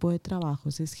este tipo de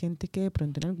trabajos es gente que de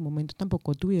pronto en algún momento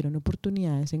tampoco tuvieron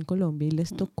oportunidades en Colombia y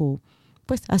les tocó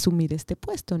pues asumir este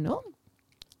puesto, ¿no?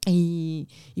 Y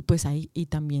pues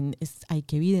también hay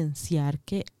que evidenciar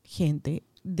que gente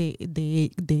de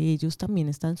ellos también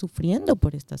están sufriendo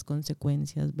por estas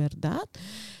consecuencias, ¿verdad?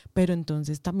 Pero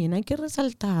entonces también hay que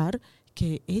resaltar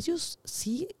que ellos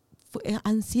sí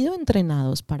han sido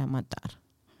entrenados para matar.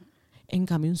 En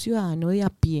cambio, un ciudadano de a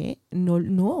pie,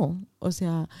 no. O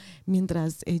sea,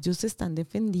 mientras ellos se están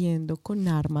defendiendo con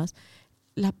armas,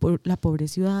 la pobre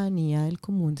ciudadanía del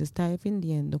común se está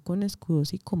defendiendo con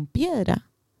escudos y con piedra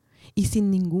y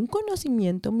sin ningún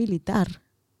conocimiento militar.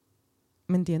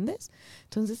 ¿Me entiendes?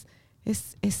 Entonces,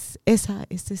 es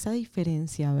esa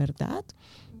diferencia, ¿verdad?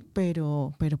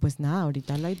 Pero pues nada,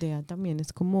 ahorita la idea también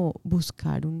es como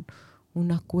buscar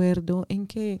un acuerdo en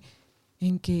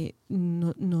que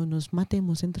no nos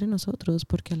matemos entre nosotros,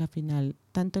 porque a la final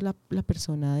tanto la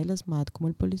persona de las MAD como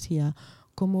el policía,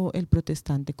 como el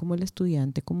protestante, como el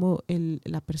estudiante, como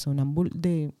la persona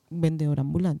de vendedor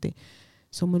ambulante,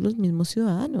 somos los mismos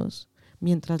ciudadanos,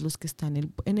 mientras los que están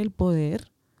en el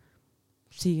poder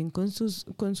siguen con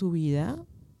su vida,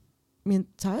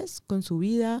 ¿sabes? Con su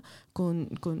vida, con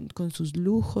sus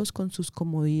lujos, con sus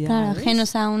comodidades. Claro,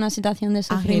 ajenos a una situación de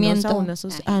sufrimiento.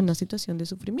 A una situación de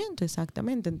sufrimiento,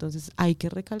 exactamente. Entonces hay que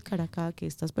recalcar acá que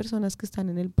estas personas que están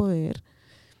en el poder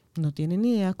no tienen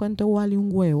ni idea cuánto vale un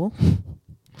huevo,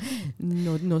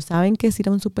 no saben qué es ir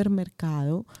a un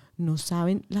supermercado, no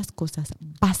saben las cosas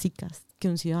básicas que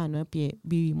un ciudadano de pie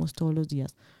vivimos todos los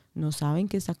días. No saben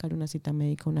qué es sacar una cita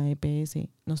médica, una EPS,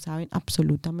 no saben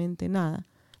absolutamente nada.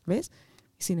 ¿Ves?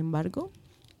 Sin embargo,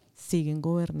 siguen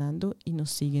gobernando y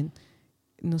nos siguen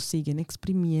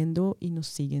exprimiendo y nos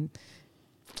siguen,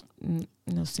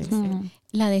 no sé,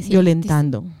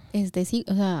 violentando. Es decir,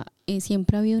 o sea,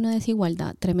 siempre ha habido una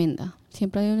desigualdad tremenda.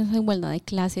 Siempre hay una desigualdad de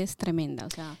clases tremenda, o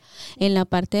sea, en la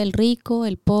parte del rico,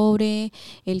 el pobre,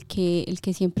 el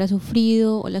que siempre ha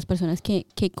sufrido, o las personas que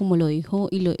como lo dijo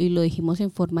y lo dijimos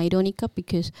en forma irónica,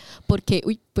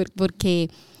 porque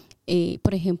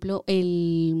por ejemplo,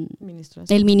 el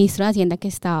ministro de Hacienda que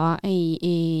estaba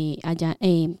allá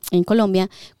en Colombia,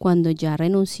 cuando ya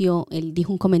renunció, él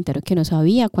dijo un comentario que no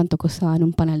sabía cuánto costaba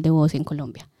un panel de voz en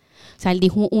Colombia. O sea, él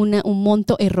dijo un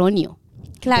monto erróneo.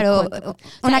 Claro,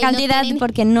 una cantidad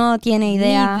porque no tiene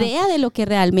idea. Ni idea de lo que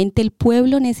realmente el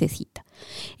pueblo necesita.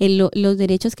 Los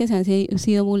derechos que se han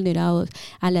sido vulnerados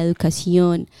a la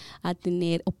educación, a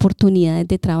tener oportunidades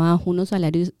de trabajo, unos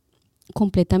salarios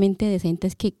completamente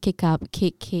decentes que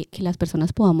las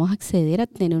personas podamos acceder a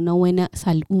tener una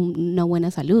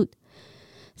buena salud.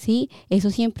 ¿Sí?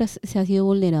 Eso siempre se ha sido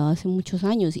vulnerado hace muchos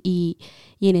años y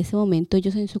en ese momento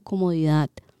ellos en su comodidad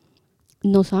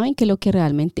no saben que lo que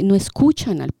realmente, no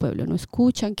escuchan al pueblo, no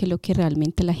escuchan que lo que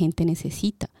realmente la gente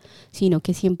necesita, sino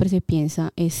que siempre se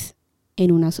piensa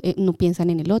no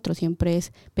piensan en el otro, siempre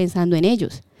es pensando en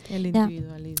ellos. El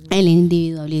individualismo. El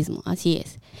individualismo, así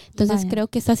es. Entonces creo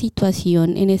que esta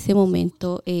situación en ese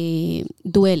momento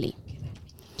duele.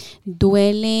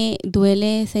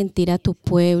 Duele sentir a tu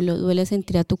pueblo, duele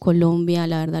sentir a tu Colombia.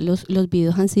 La verdad, los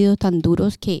videos han sido tan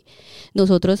duros que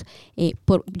nosotros,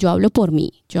 yo hablo por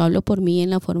mí en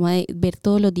la forma de ver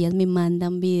todos los días, me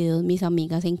mandan videos mis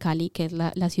amigas en Cali, que es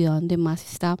la ciudad donde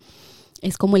más está,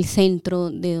 es como el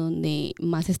centro de donde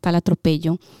más está el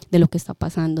atropello de lo que está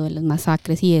pasando, de las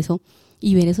masacres y eso,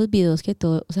 y ver esos videos que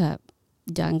todo, o sea,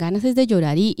 ya dan ganas es de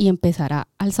llorar y empezar a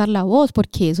alzar la voz,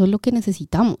 porque eso es lo que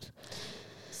necesitamos.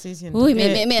 Sí, Uy,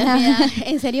 me da,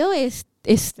 en serio es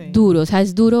duro, o sea,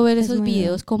 es duro ver esos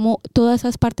videos, como todas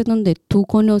esas partes donde tú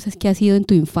conoces que has ido en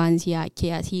tu infancia,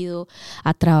 que has ido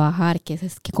a trabajar, que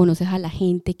conoces a la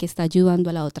gente, que está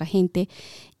ayudando a la otra gente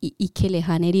y que les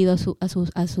han herido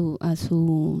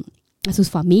a sus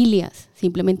familias,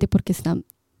 simplemente porque están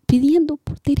pidiendo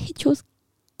por derechos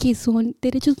que son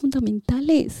derechos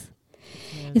fundamentales.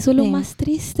 Eso es lo más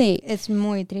triste. Es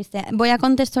muy triste. Voy a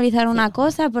contextualizar una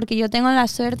cosa, porque yo tengo la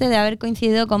suerte de haber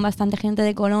coincidido con bastante gente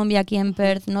de Colombia aquí en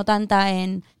Perth, no tanta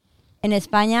en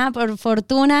España. Por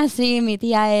fortuna, sí, mi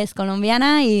tía es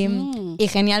colombiana y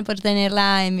genial por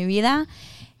tenerla en mi vida.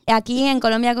 Aquí en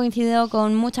Colombia he coincidido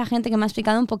con mucha gente que me ha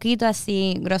explicado un poquito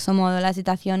así, grosso modo, la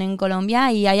situación en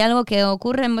Colombia, y hay algo que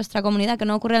ocurre en vuestra comunidad que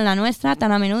no ocurre en la nuestra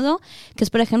tan a menudo, que es,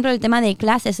 por ejemplo, el tema de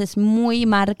clases. Es muy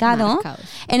marcado.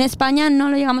 En España no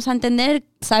lo llegamos a entender,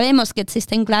 sabemos que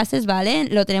existen clases, ¿vale?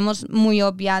 Lo tenemos muy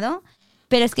obviado,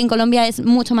 pero es que en Colombia es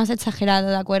mucho más exagerado,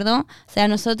 ¿de acuerdo? O sea,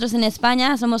 nosotros en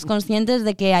España somos conscientes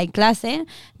de que hay clase,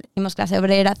 tenemos clase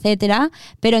obrera, etcétera,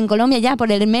 pero en Colombia ya por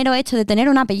el mero hecho de tener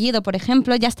un apellido, por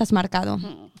ejemplo, ya estás marcado.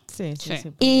 Sí.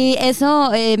 Y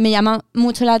eso me llama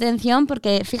mucho la atención,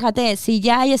 porque fíjate, si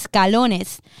ya hay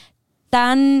escalones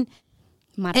tan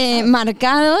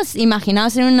marcados,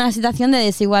 imaginaos en una situación de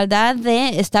desigualdad,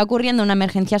 está ocurriendo una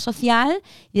emergencia social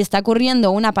y está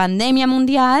ocurriendo una pandemia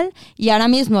mundial, y ahora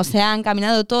mismo se ha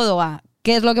encaminado todo a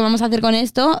qué es lo que vamos a hacer con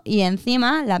esto, y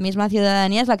encima la misma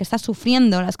ciudadanía es la que está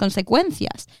sufriendo las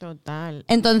consecuencias. Total.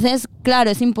 Entonces,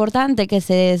 claro, es importante que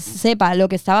se sepa lo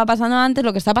que estaba pasando antes,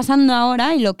 lo que está pasando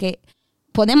ahora y lo que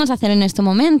podemos hacer en este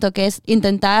momento, que es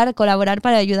intentar colaborar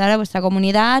para ayudar a vuestra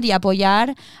comunidad y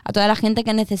apoyar a toda la gente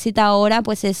que necesita ahora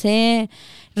pues ese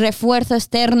refuerzo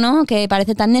externo que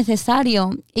parece tan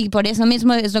necesario. Y por eso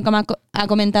mismo es lo que ha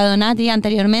comentado Nati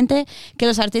anteriormente, que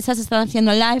los artistas están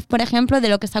haciendo live, por ejemplo, de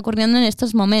lo que está ocurriendo en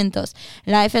estos momentos.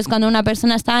 Live es cuando una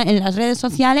persona está en las redes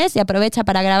sociales y aprovecha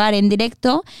para grabar en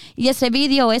directo, y ese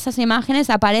vídeo o esas imágenes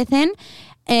aparecen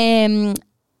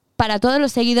para todos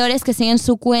los seguidores que siguen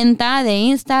su cuenta de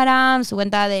Instagram, su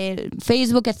cuenta de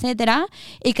Facebook, etcétera,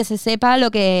 y que se sepa lo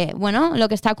que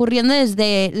está ocurriendo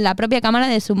desde la propia cámara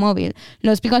de su móvil. Lo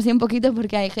explico así un poquito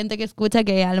porque hay gente que escucha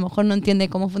que a lo mejor no entiende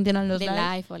cómo funcionan los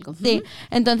live o algo. Sí.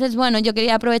 Entonces, yo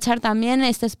quería aprovechar también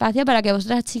este espacio para que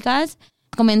vosotras, chicas,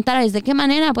 comentarais de qué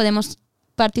manera podemos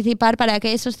participar para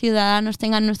que esos ciudadanos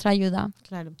tengan nuestra ayuda.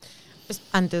 Claro.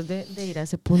 Antes de ir a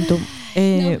ese punto,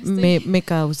 me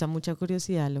causa mucha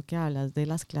curiosidad lo que hablas de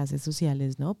las clases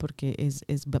sociales, ¿no? Porque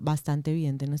es bastante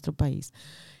evidente en nuestro país.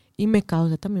 Y me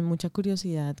causa también mucha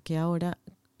curiosidad que ahora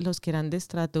los que eran de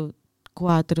estrato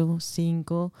 4,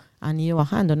 5 han ido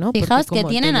bajando, ¿no? Fijaos que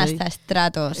tienen hasta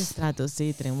estratos. Estratos,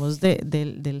 sí, tenemos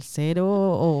del 0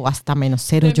 o hasta menos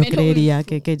 0, yo creería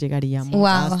que llegaríamos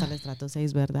hasta el estrato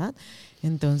 6, ¿verdad?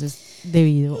 Entonces,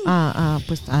 debido a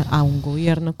un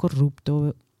gobierno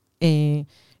corrupto,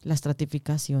 la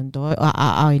estratificación todo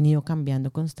ha venido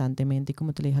cambiando constantemente y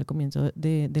como te le dije al comienzo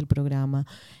del programa,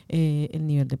 el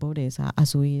nivel de pobreza ha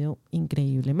subido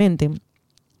increíblemente.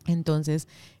 Entonces,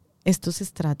 estos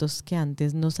estratos que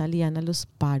antes no salían a los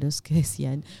paros, que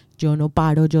decían yo no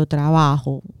paro, yo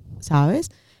trabajo, ¿sabes?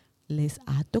 Les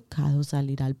ha tocado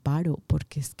salir al paro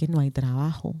porque es que no hay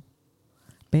trabajo,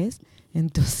 ¿ves?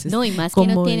 Entonces, No, y más que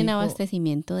no como tienen digo,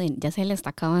 abastecimiento, ya se le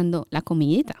está acabando la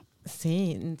comidita.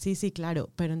 Sí, claro,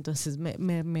 pero entonces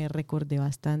me recordé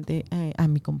bastante a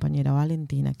mi compañera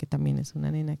Valentina, que también es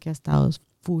una nena que ha estado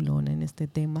fulona en este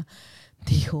tema.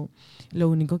 Dijo, lo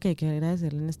único que hay que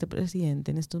agradecerle a este presidente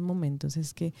en estos momentos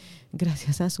es que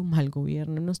gracias a su mal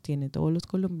gobierno nos tiene todos los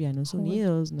colombianos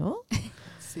unidos, ¿no?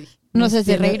 Sí. No sé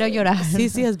si reír o llorar.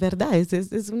 Sí, es verdad,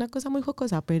 es una cosa muy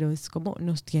jocosa, pero es como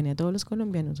nos tiene a todos los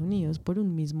colombianos unidos por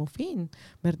un mismo fin,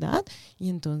 ¿verdad? Y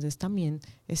entonces también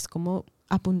es como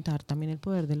apuntar también el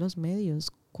poder de los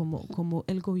medios, como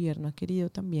el gobierno ha querido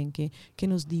también que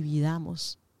nos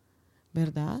dividamos,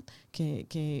 ¿verdad?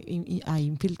 Que hay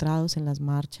infiltrados en las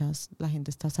marchas, la gente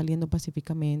está saliendo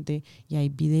pacíficamente y hay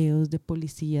videos de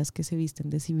policías que se visten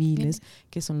de civiles,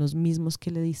 que son los mismos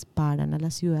que le disparan a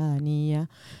la ciudadanía,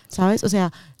 ¿sabes? O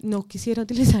sea, no quisiera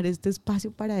utilizar este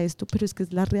espacio para esto, pero es que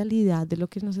es la realidad de lo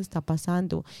que nos está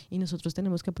pasando y nosotros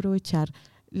tenemos que aprovechar.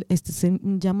 Este es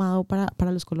un llamado para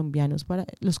los colombianos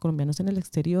en el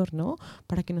exterior, ¿no?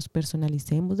 Para que nos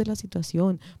personalicemos de la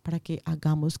situación, para que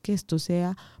hagamos que esto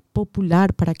sea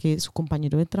popular, para que su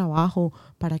compañero de trabajo,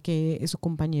 para que su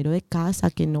compañero de casa,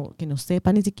 que no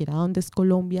sepa ni siquiera dónde es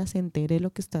Colombia, se entere de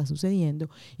lo que está sucediendo.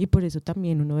 Y por eso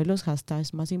también uno de los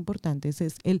hashtags más importantes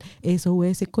es el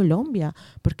SOS Colombia,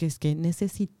 porque es que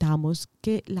necesitamos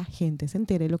que la gente se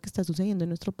entere de lo que está sucediendo en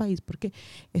nuestro país, porque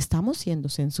estamos siendo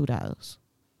censurados.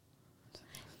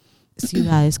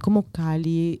 Ciudades como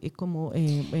Cali,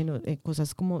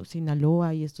 cosas como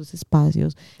Sinaloa y estos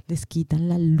espacios les quitan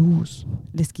la luz,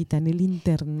 les quitan el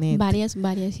internet. Varias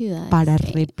ciudades. Para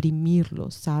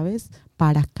reprimirlos, ¿sabes?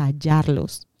 Para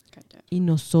callarlos. Y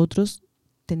nosotros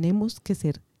tenemos que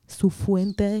ser su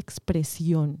fuente de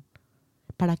expresión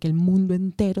para que el mundo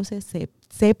entero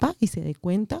sepa y se dé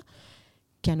cuenta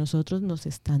que a nosotros nos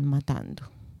están matando.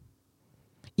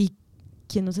 ¿Y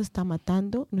quién nos está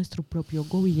matando? Nuestro propio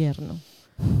gobierno,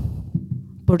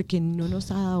 porque no nos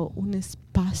ha dado un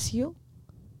espacio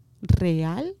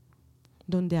real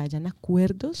donde hayan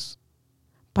acuerdos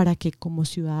para que como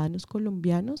ciudadanos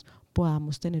colombianos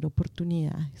podamos tener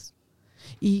oportunidades.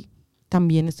 Y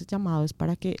también este llamado es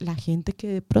para que la gente que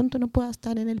de pronto no pueda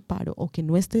estar en el paro o que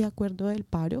no esté de acuerdo del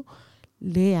paro,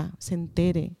 lea, se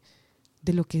entere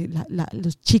de lo que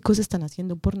los chicos están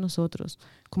haciendo por nosotros.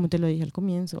 Como te lo dije al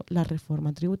comienzo, la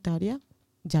reforma tributaria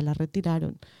ya la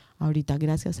retiraron. Ahorita,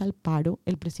 gracias al paro,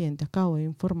 el presidente acabó de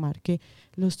informar que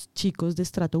los chicos de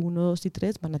estrato 1, 2 y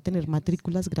 3 van a tener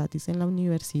matrículas gratis en la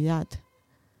universidad.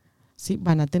 Sí,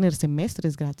 van a tener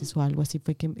semestres gratis o algo así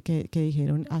fue que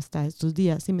dijeron hasta estos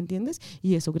días, ¿sí me entiendes?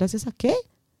 ¿Y eso gracias a qué?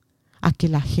 A que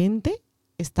la gente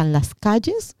está en las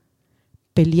calles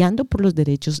peleando por los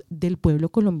derechos del pueblo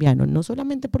colombiano, no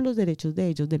solamente por los derechos de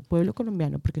ellos, del pueblo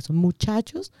colombiano, porque son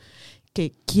muchachos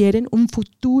que quieren un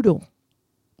futuro,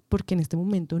 porque en este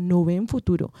momento no ven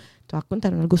futuro. Te voy a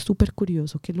contar algo súper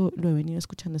curioso que lo he venido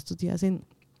escuchando estos días en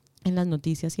las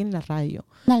noticias y en la radio.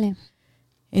 Dale.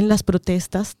 En las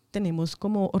protestas tenemos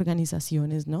como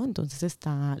organizaciones, ¿no? Entonces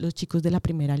está los chicos de la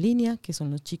primera línea, que son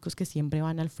los chicos que siempre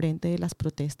van al frente de las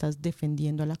protestas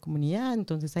defendiendo a la comunidad.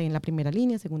 Entonces hay en la primera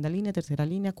línea, segunda línea, tercera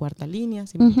línea, cuarta línea,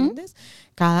 ¿sí me entiendes?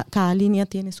 Cada línea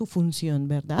tiene su función,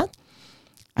 ¿verdad?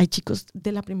 Hay chicos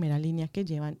de la primera línea que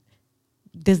llevan,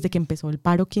 desde que empezó el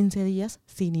paro, 15 días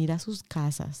sin ir a sus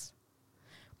casas.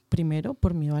 Primero,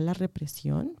 por miedo a la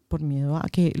represión, por miedo a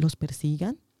que los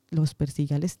persiga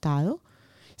el Estado.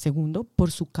 Segundo,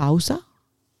 por su causa,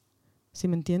 ¿sí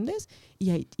me entiendes?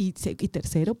 Y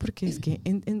tercero, porque es que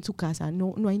en su casa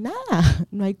no hay nada,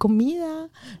 no hay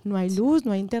comida, no hay luz,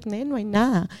 no hay internet, no hay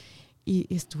nada.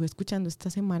 Y estuve escuchando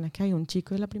esta semana que hay un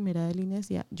chico de la primera de línea que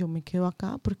decía, yo me quedo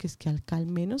acá porque es que acá al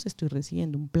menos estoy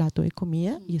recibiendo un plato de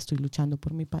comida y estoy luchando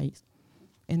por mi país.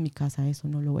 En mi casa eso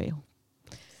no lo veo.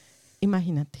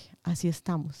 Imagínate, así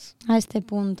estamos. A este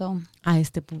punto. A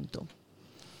este punto.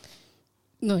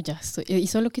 No, ya estoy.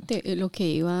 Eso es lo que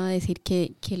iba a decir,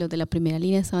 que los de la primera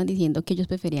línea estaban diciendo que ellos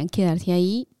preferían quedarse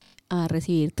ahí a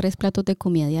recibir 3 platos de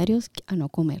comida diarios a no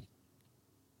comer.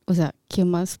 O sea, ¿qué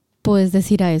más puedes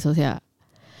decir a eso? O sea,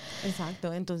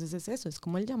 exacto, entonces es eso, es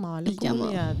como el llamado a la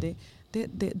comunidad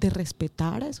de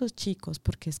respetar a esos chicos,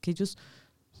 porque es que ellos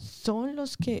son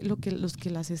los que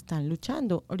las están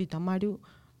luchando. Ahorita Maru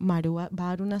Maru va a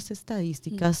dar unas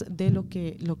estadísticas de lo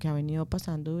que ha venido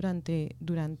pasando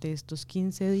durante estos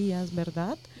 15 días,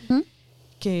 ¿verdad?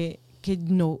 Que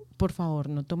no, por favor,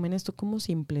 no tomen esto como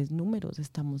simples números,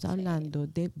 estamos hablando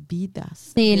de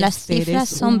vidas. Sí, de las seres cifras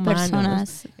son humanos.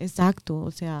 personas. Exacto,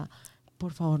 o sea,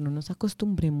 por favor, no nos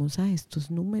acostumbremos a estos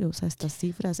números, a estas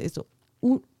cifras. Eso,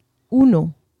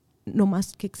 uno, no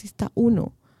más que exista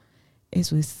uno,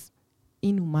 eso es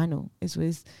inhumano, eso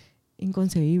es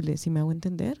inconcebible, ¿sí me hago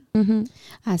entender?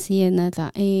 Así es,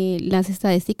 Nata. Las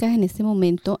estadísticas en este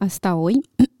momento, hasta hoy,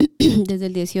 desde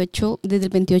el 28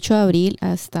 de abril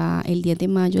hasta el 10 de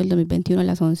mayo del 2021 a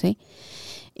las 11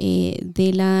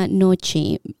 de la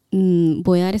noche,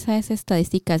 voy a dar esas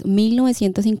estadísticas.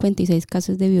 1956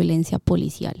 casos de violencia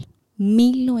policial.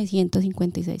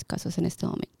 1956 casos en este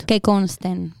momento. Que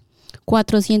consten.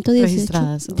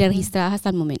 418 registradas hasta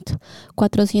el momento.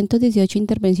 418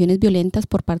 intervenciones violentas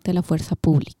por parte de la fuerza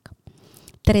pública.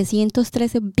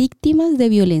 313 víctimas de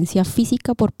violencia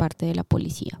física por parte de la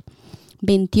policía.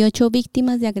 28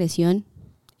 víctimas de agresión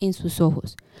en sus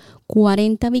ojos.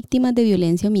 40 víctimas de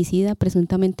violencia homicida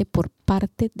presuntamente por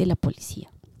parte de la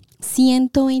policía.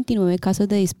 129 casos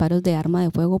de disparos de arma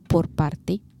de fuego por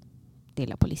parte de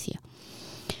la policía.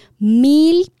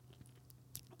 1.003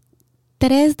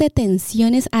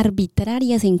 detenciones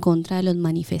arbitrarias en contra de los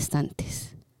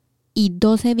manifestantes y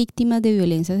 12 víctimas de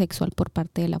violencia sexual por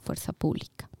parte de la fuerza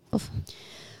pública.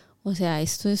 O sea,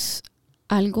 esto es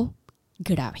algo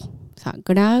grave. O sea,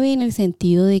 grave en el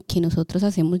sentido de que nosotros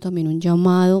hacemos también un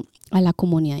llamado a la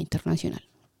comunidad internacional.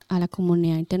 A la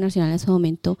comunidad internacional en ese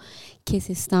momento que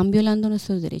se están violando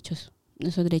nuestros derechos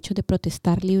de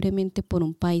protestar libremente por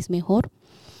un país mejor,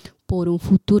 por un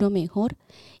futuro mejor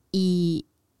y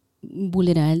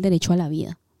vulnerar el derecho a la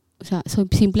vida. O sea,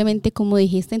 simplemente como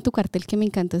dijiste en tu cartel, que me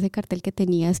encanta ese cartel que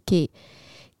tenías, que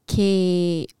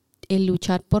el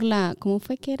luchar por la, ¿cómo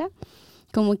fue que era?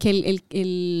 Como que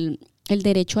el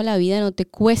derecho a la vida no te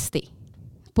cueste,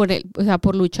 por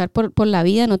luchar por la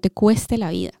vida no te cueste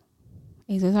la vida.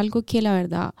 Eso es algo que la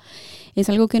verdad es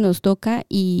algo que nos toca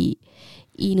y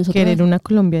nosotros... Querer una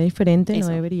Colombia diferente Eso.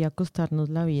 no debería costarnos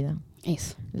la vida.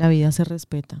 Eso. La vida se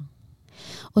respeta.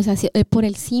 O sea, por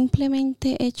el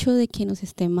simplemente hecho de que nos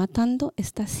estén matando,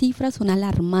 estas cifras son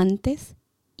alarmantes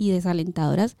y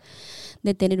desalentadoras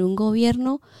de tener un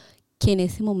gobierno que en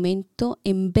ese momento,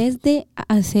 en vez de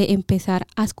empezar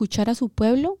a escuchar a su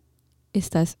pueblo,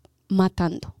 estás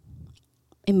matando.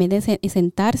 En vez de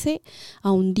sentarse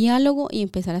a un diálogo y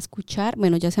empezar a escuchar,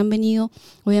 bueno, ya se han venido,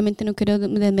 obviamente no quiero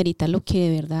desmeritar lo que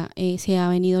de verdad se ha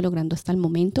venido logrando hasta el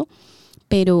momento,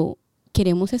 pero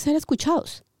queremos ser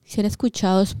escuchados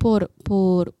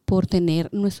por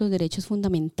tener nuestros derechos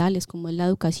fundamentales, como es la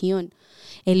educación,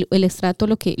 el estrato,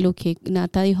 lo que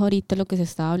Nata dijo ahorita, lo que se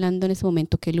estaba hablando en ese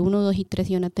momento, que el 1, 2 y 3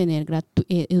 iban a tener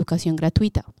educación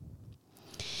gratuita.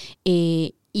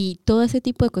 Y todo ese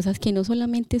tipo de cosas que no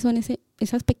solamente son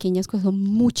esas pequeñas cosas, son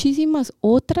muchísimas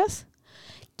otras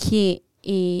que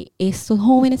estos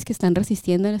jóvenes que están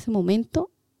resistiendo en ese momento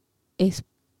es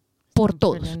por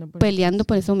todos, peleando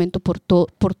por ese momento por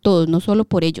todos, no solo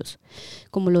por ellos,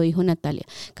 como lo dijo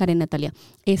Karen Natalia,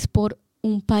 es por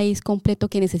un país completo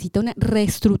que necesita una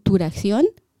reestructuración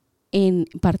en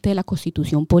parte de la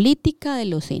constitución política, de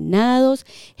los senados,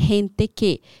 gente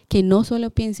que no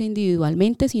solo piense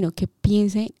individualmente, sino que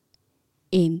piense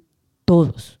en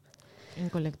todos. En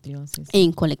colectivo, sí.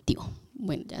 En colectivo.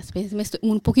 Bueno, ya después me estoy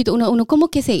un poquito, uno como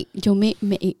que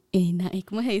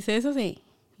 ¿cómo se dice eso?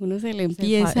 Uno se le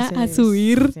empieza a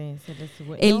subir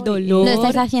el dolor. Lo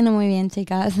estás haciendo muy bien,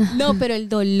 chicas. No, pero el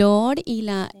dolor y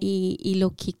lo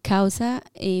que causa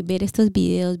ver estos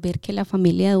videos, ver que la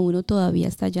familia de uno todavía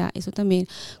está allá, eso también,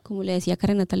 como le decía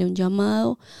Karen Natalia, un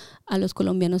llamado a los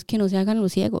colombianos que no se hagan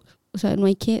los ciegos. O sea, no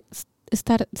hay que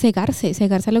cegarse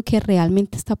a lo que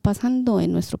realmente está pasando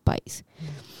en nuestro país.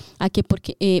 ¿A qué?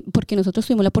 Porque nosotros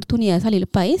tuvimos la oportunidad de salir del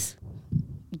país.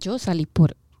 Yo salí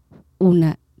por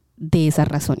una de esas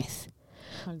razones.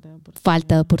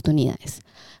 Falta de oportunidades.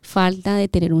 Falta de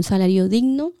tener un salario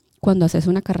digno cuando haces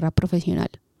una carrera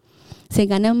profesional. Se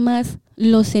ganan más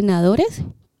los senadores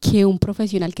que un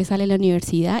profesional que sale de la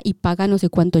universidad y paga no sé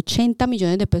cuánto, 80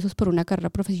 millones de pesos por una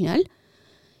carrera profesional,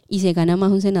 y se gana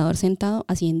más un senador sentado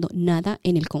haciendo nada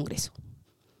en el Congreso.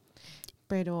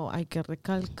 Pero hay que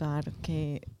recalcar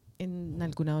que en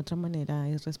alguna otra manera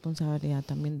es responsabilidad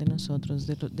también de nosotros,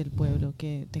 del pueblo,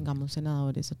 que tengamos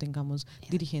senadores o tengamos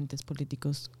dirigentes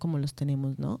políticos como los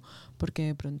tenemos, ¿no? Porque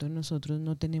de pronto nosotros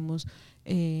no tenemos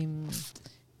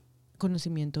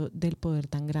conocimiento del poder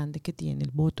tan grande que tiene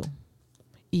el voto.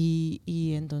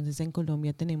 Y entonces en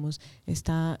Colombia tenemos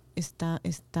esta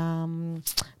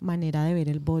manera de ver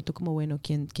el voto como, bueno,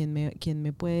 ¿quién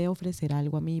me puede ofrecer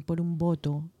algo a mí por un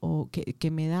voto? ¿O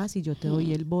qué me das y yo te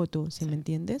doy el voto? ¿Sí me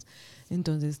entiendes?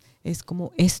 Entonces es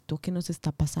como esto que nos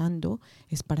está pasando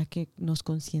es para que nos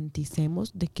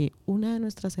concienticemos de que una de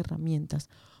nuestras herramientas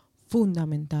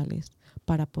fundamentales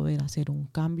para poder hacer un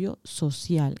cambio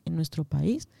social en nuestro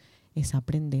país es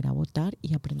aprender a votar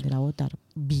y aprender a votar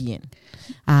bien,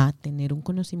 a tener un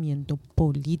conocimiento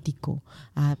político,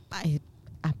 a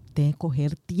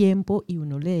coger tiempo y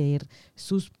uno leer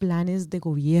sus planes de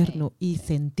gobierno y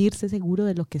sentirse seguro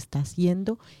de lo que está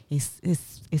haciendo es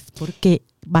porque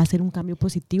va a ser un cambio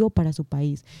positivo para su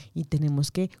país y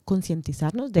tenemos que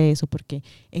concientizarnos de eso porque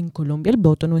en Colombia el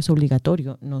voto no es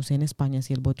obligatorio, no sé en España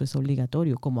si el voto es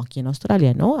obligatorio como aquí en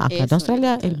Australia, ¿no? Acá en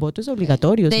Australia el voto es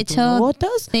obligatorio, de si hecho, tú no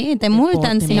votas, sí, te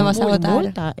multan si no vas a votar.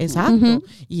 Multa, exacto,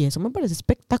 y eso me parece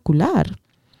espectacular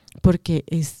porque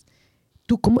es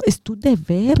tu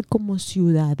deber como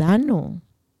ciudadano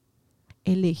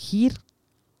elegir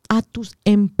a tus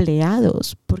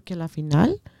empleados, porque al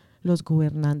final los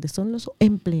gobernantes son los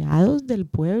empleados del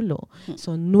pueblo,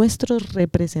 son nuestros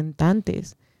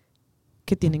representantes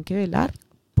que tienen que velar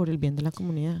por el bien de la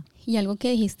comunidad. Y algo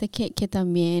que dijiste que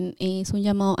también es un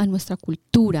llamado a nuestra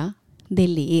cultura de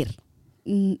leer,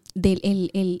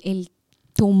 el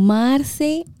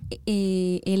tomarse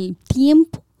el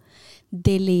tiempo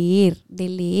de leer,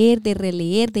 de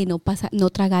releer, de no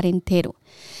tragar entero,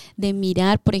 de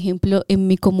mirar, por ejemplo, en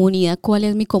mi comunidad, ¿cuál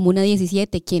es mi comuna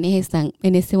 17? ¿Quiénes están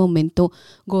en este momento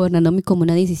gobernando mi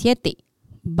comuna 17?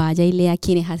 Vaya y lea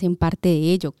quiénes hacen parte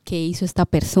de ello, qué hizo esta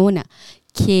persona,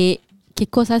 qué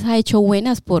cosas ha hecho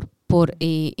buenas por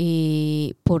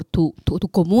tu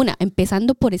comuna,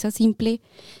 empezando por esa simple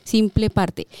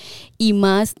parte. Y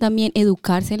más también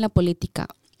educarse en la política.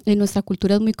 En nuestra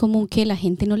cultura es muy común que la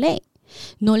gente no lee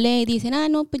y dicen,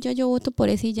 no, pues yo voto por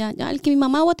ese y ya, el que mi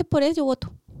mamá vote por ese, yo voto.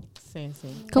 Sí.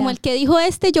 Como el que dijo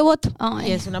yo voto.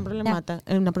 Y es una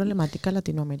problemática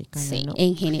latinoamericana, sí, ¿no?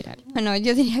 en general. Bueno,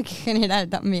 yo diría que general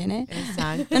también, ¿eh?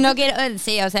 Exacto. No quiero,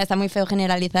 sí, o sea, está muy feo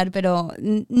generalizar, pero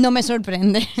no me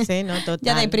sorprende. Sí, no, total.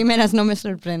 Ya de primeras no me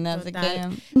sorprende, así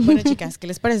Total. que... Bueno, chicas, ¿qué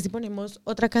les parece si ponemos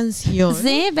otra canción?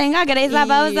 Sí, venga, ¿queréis la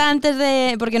pausa antes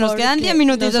de...? Porque nos quedan 10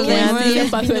 minutitos de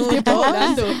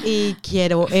y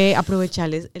quiero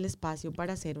aprovecharles el espacio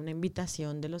para hacer una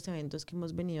invitación de los eventos que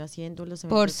hemos venido haciendo, los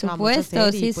eventos Por que vamos a supuesto,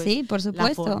 hacer sí, y, pues, sí, por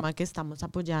supuesto. la forma que estamos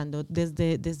apoyando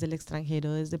desde el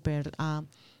extranjero, desde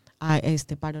a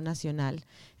este paro nacional.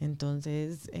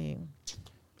 Entonces,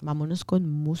 vámonos con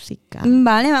música.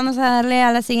 Vale, vamos a darle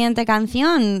a la siguiente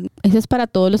canción. Eso es para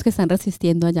todos los que están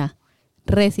resistiendo allá.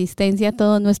 Resistencia a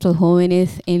todos nuestros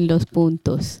jóvenes en los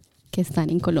puntos que están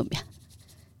en Colombia.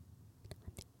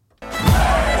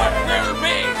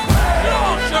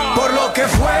 Por lo que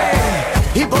fue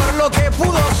y por lo que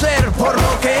pudo ser, por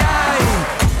lo que hay,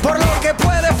 por lo que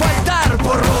puede faltar,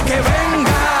 por lo que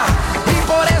venga y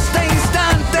por este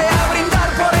instante a brindar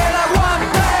por el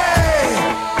aguante.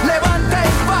 Levanta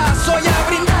el paso y a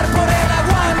brindar por el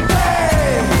aguante,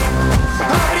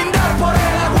 a brindar por el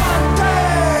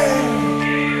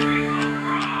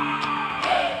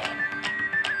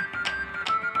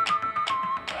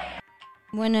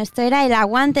Bueno, esto era el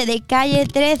aguante de Calle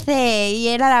 13 y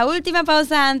era la última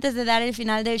pausa antes de dar el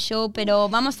final del show, pero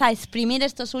vamos a exprimir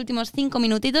estos últimos 5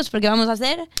 minutitos porque vamos a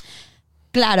ser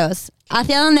claros.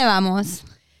 ¿Hacia dónde vamos?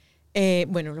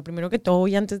 Bueno, lo primero que todo,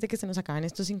 y antes de que se nos acaben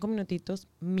estos 5 minutitos,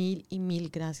 mil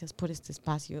gracias por este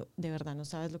espacio. De verdad, no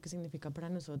sabes lo que significa para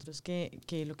nosotros que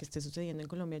lo que esté sucediendo en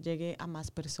Colombia llegue a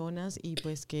más personas y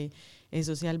pues que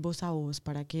eso sea el voz a voz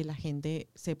para que la gente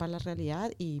sepa la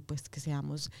realidad y pues que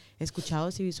seamos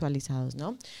escuchados y visualizados,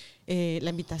 ¿no? La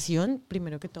invitación,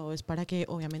 primero que todo, es para que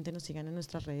obviamente nos sigan en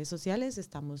nuestras redes sociales.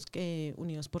 Estamos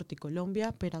Unidos por Ti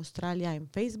Colombia, Per Australia en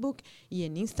Facebook y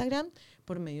en Instagram.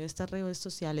 Por medio de estas redes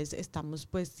sociales estamos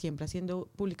pues siempre haciendo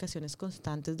publicaciones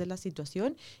constantes de la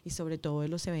situación y sobre todo de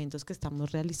los eventos que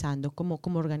estamos realizando como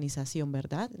organización,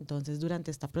 ¿verdad? Entonces, durante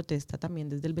esta protesta también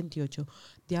desde el 28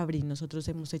 de abril nosotros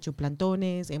hemos hecho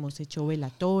plantones, hemos hecho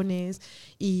velatones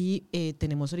y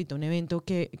tenemos ahorita un evento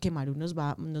que Maru nos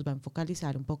va a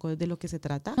focalizar un poco de lo que se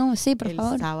trata. No, sí, por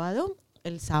favor.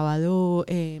 El sábado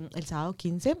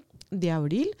 15 de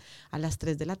abril a las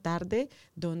 3 de la tarde,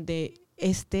 donde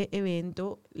este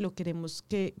evento lo queremos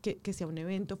que sea un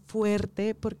evento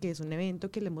fuerte, porque es un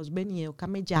evento que le hemos venido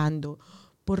camellando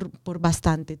por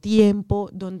bastante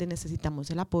tiempo, donde necesitamos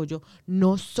el apoyo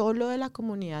no solo de la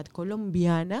comunidad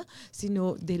colombiana,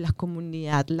 sino de la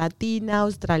comunidad latina,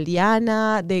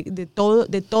 australiana, de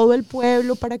todo el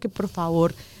pueblo, para que por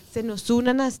favor se nos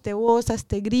unan a este voz, a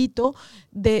este grito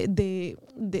de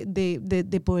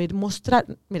poder mostrar.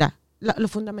 Mira, lo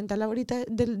fundamental ahorita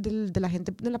de la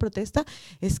gente de la protesta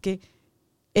es que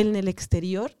en el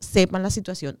exterior sepan la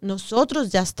situación.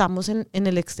 Nosotros ya estamos en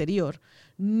el exterior.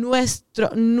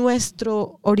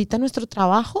 Ahorita nuestro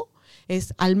trabajo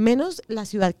es, al menos la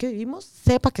ciudad que vivimos,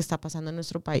 sepa qué está pasando en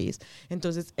nuestro país.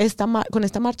 Entonces, con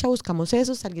esta marcha buscamos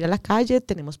eso, salir a la calle,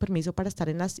 tenemos permiso para estar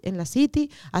en la City,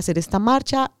 hacer esta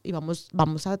marcha y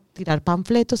vamos a tirar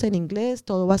panfletos en inglés,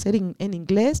 todo va a ser en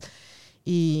inglés.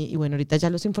 Y bueno, ahorita ya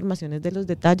las informaciones de los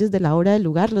detalles de la hora, del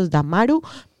lugar, los da Maru,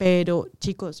 pero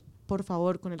chicos, por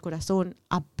favor, con el corazón,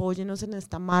 apóyenos en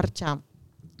esta marcha.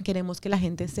 Queremos que la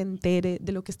gente se entere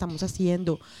de lo que estamos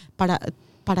haciendo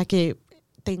para que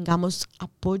tengamos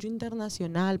apoyo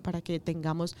internacional, para que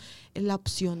tengamos la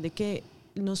opción de que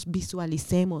nos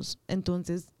visualicemos.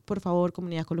 Entonces, por favor,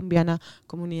 comunidad colombiana,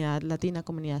 comunidad latina,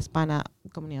 comunidad hispana,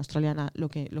 comunidad australiana, lo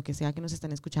que sea que nos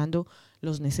estén escuchando,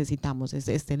 los necesitamos.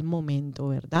 Es el momento,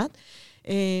 ¿verdad?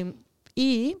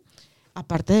 Y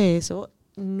aparte de eso,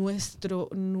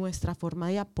 nuestra forma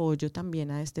de apoyo también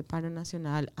a este paro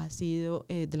nacional ha sido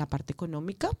de la parte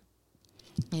económica.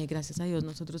 Gracias a Dios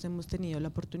nosotros hemos tenido la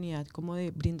oportunidad como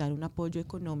de brindar un apoyo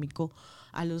económico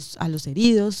a los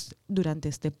heridos durante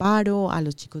este paro, a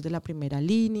los chicos de la primera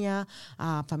línea,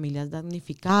 a familias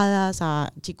damnificadas,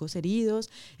 a chicos heridos.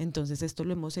 Entonces esto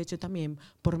lo hemos hecho también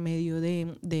por medio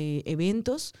de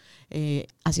eventos.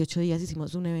 Hace 8 días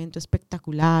hicimos un evento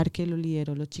espectacular que lo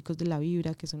lideró los chicos de La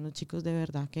Vibra, que son los chicos de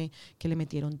verdad que le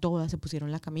metieron todas, se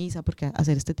pusieron la camisa, porque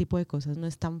hacer este tipo de cosas no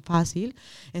es tan fácil.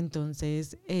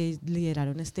 Entonces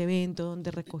lideraron este evento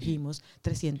donde recogimos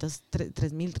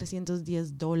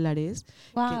 $3,310,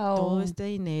 Wow. que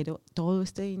todo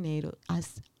este dinero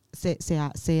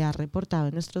se ha reportado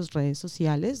en nuestras redes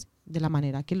sociales de la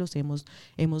manera que los hemos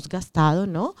gastado,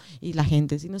 ¿no? Y la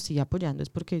gente, si nos sigue apoyando, es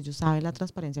porque ellos saben la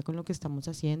transparencia con lo que estamos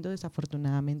haciendo.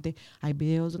 Desafortunadamente hay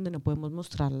videos donde no podemos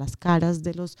mostrar las caras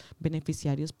de los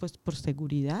beneficiarios, pues por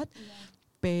seguridad.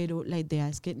 Pero la idea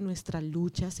es que nuestra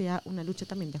lucha sea una lucha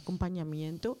también de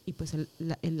acompañamiento, y pues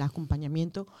el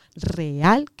acompañamiento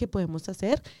real que podemos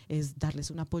hacer es darles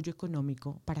un apoyo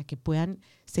económico para que puedan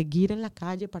seguir en la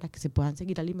calle, para que se puedan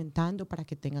seguir alimentando, para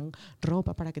que tengan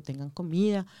ropa, para que tengan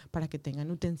comida, para que tengan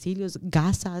utensilios,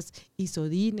 gasas,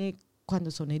 isodine,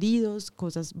 cuando son heridos,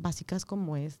 cosas básicas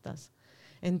como estas.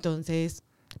 Entonces,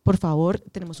 por favor,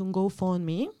 tenemos un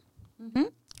GoFundMe.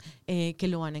 Que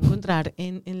lo van a encontrar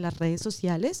en las redes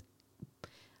sociales.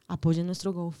 Apoyen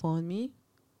nuestro GoFundMe,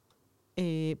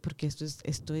 porque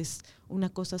esto es una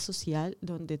cosa social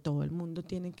donde todo el mundo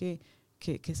tiene que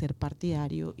ser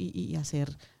partidario y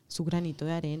hacer su granito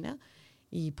de arena.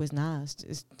 Y pues nada,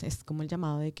 es como el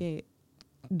llamado de que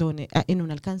en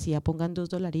una alcancía pongan $2,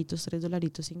 $3,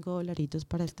 $5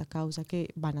 para esta causa, que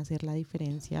van a hacer la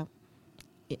diferencia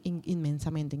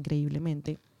inmensamente,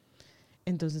 increíblemente.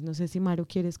 Entonces, no sé si Maru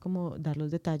quieres como dar los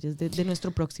detalles de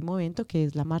nuestro próximo evento, que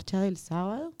es la marcha del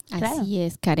sábado. Así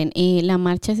es, Karen. La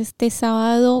marcha es este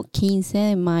sábado 15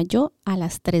 de mayo a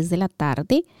las 3 de la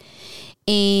tarde.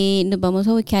 Nos vamos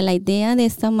a ubicar. La idea de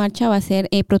esta marcha va a ser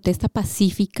protesta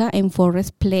pacífica en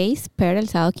Forest Place, el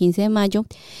sábado 15 de mayo.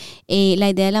 La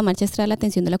idea de la marcha es traer la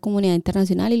atención de la comunidad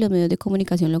internacional y los medios de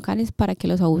comunicación locales para que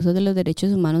los abusos de los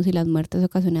derechos humanos y las muertes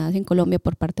ocasionadas en Colombia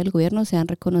por parte del gobierno sean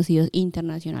reconocidos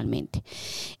internacionalmente.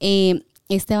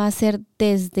 Este va a ser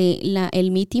desde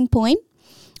el meeting point,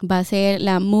 va a ser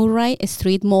la Murray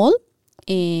Street Mall,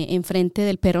 enfrente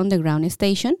del Perro Underground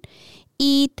Station,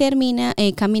 y termina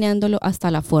caminándolo hasta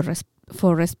la Forest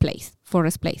Place,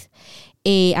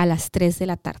 a las 3 de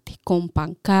la tarde, con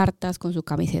pancartas, con su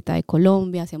camiseta de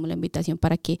Colombia. Hacemos la invitación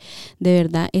para que de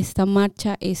verdad esta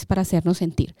marcha es para hacernos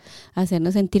sentir a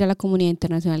la comunidad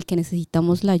internacional que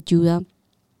necesitamos la ayuda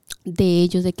de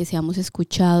ellos, de que seamos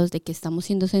escuchados, de que estamos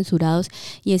siendo censurados,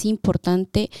 y es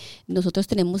importante. Nosotros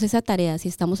tenemos esa tarea, si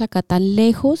estamos acá tan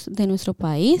lejos de nuestro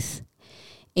país,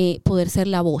 poder ser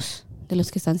la voz de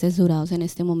los que están censurados en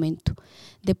este momento,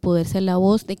 de poder ser la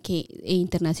voz de que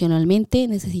internacionalmente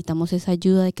necesitamos esa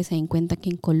ayuda, de que se den cuenta que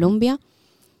en Colombia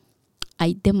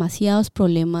hay demasiados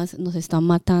problemas, nos están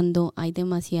matando,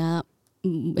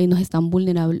 nos están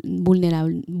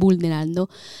vulnerando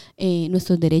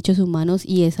nuestros derechos humanos,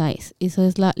 y eso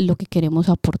es lo que queremos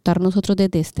aportar nosotros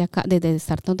desde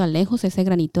estar tan lejos, ese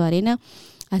granito de arena,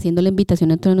 haciendo la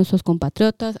invitación a todos nuestros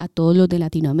compatriotas, a todos los de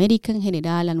Latinoamérica en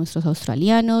general, a nuestros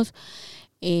australianos,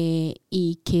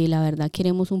 y que la verdad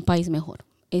queremos un país mejor.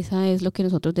 Esa es lo que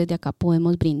nosotros desde acá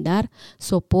podemos brindar,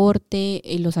 soporte,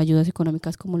 las ayudas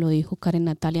económicas, como lo dijo Karen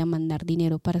Natalia, mandar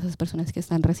dinero para esas personas que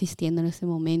están resistiendo en este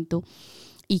momento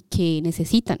y que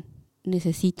necesitan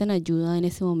ayuda en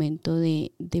este momento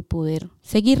de poder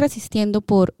seguir resistiendo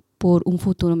por un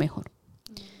futuro mejor.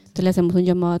 Entonces le hacemos un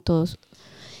llamado a todos.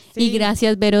 Sí. Y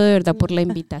gracias, Vero, de verdad, por la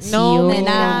invitación. No, De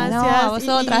nada, gracias. no, a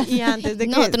vosotras. Y antes de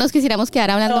que... Nosotros nos quisiéramos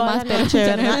quedar hablando toda más, la pero noche,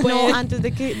 ya no ¿verdad? se puede. No, antes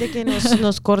de que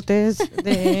nos cortes,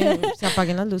 se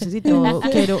apaguen las luces y todo,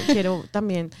 quiero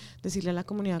también decirle a la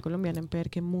comunidad colombiana en PR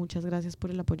que muchas gracias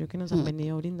por el apoyo que nos han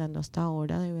venido brindando hasta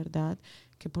ahora, de verdad,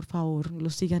 que por favor lo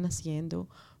sigan haciendo,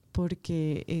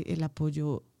 porque el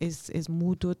apoyo es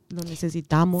mutuo, lo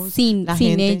necesitamos. Sin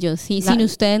ellos, sin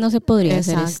ustedes no se podría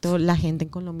hacer esto. Exacto, la gente en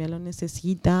Colombia lo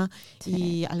necesita,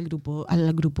 y al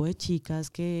grupo de chicas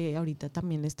que ahorita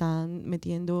también le están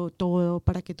metiendo todo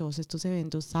para que todos estos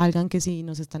eventos salgan, que si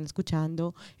nos están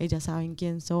escuchando, ellas saben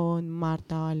quién son: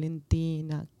 Marta,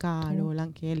 Valentina, Carol,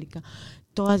 Angélica,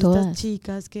 todas estas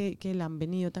chicas que la han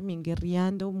venido también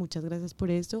guerreando. Muchas gracias por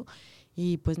eso.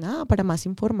 Y pues nada, para más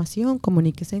información,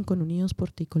 comuníquense con Unidos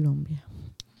por Ti Colombia.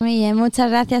 Muy bien,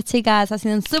 muchas gracias, chicas. Ha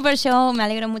sido un super show. Me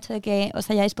alegro mucho de que os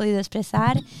hayáis podido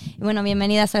expresar. Y bueno,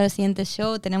 bienvenidas al siguiente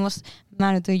show. Tenemos,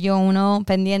 Maru, tú y yo, uno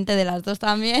pendiente de las dos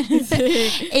también.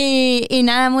 Sí. y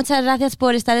nada, muchas gracias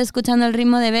por estar escuchando el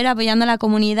ritmo de Vero, apoyando a la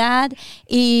comunidad.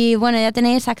 Y bueno, ya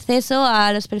tenéis acceso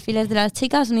a los perfiles de las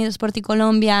chicas, Unidos por Ti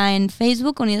Colombia en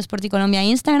Facebook, Unidos por Ti Colombia en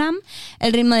Instagram.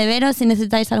 El ritmo de Vero, si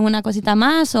necesitáis alguna cosita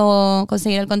más o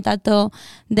conseguir el contacto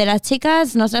de las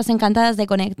chicas, nosotras encantadas de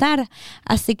conectar.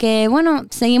 Así que bueno,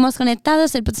 seguimos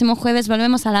conectados. El próximo jueves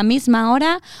volvemos a la misma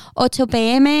hora, 8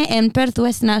 p.m. en Perth,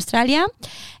 Western Australia,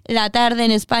 la tarde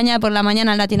en España, por la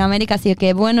mañana en Latinoamérica. Así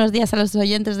que buenos días a los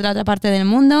oyentes de la otra parte del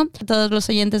mundo, a todos los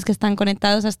oyentes que están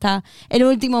conectados hasta el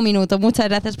último minuto. Muchas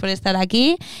gracias por estar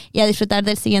aquí y a disfrutar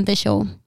del siguiente show.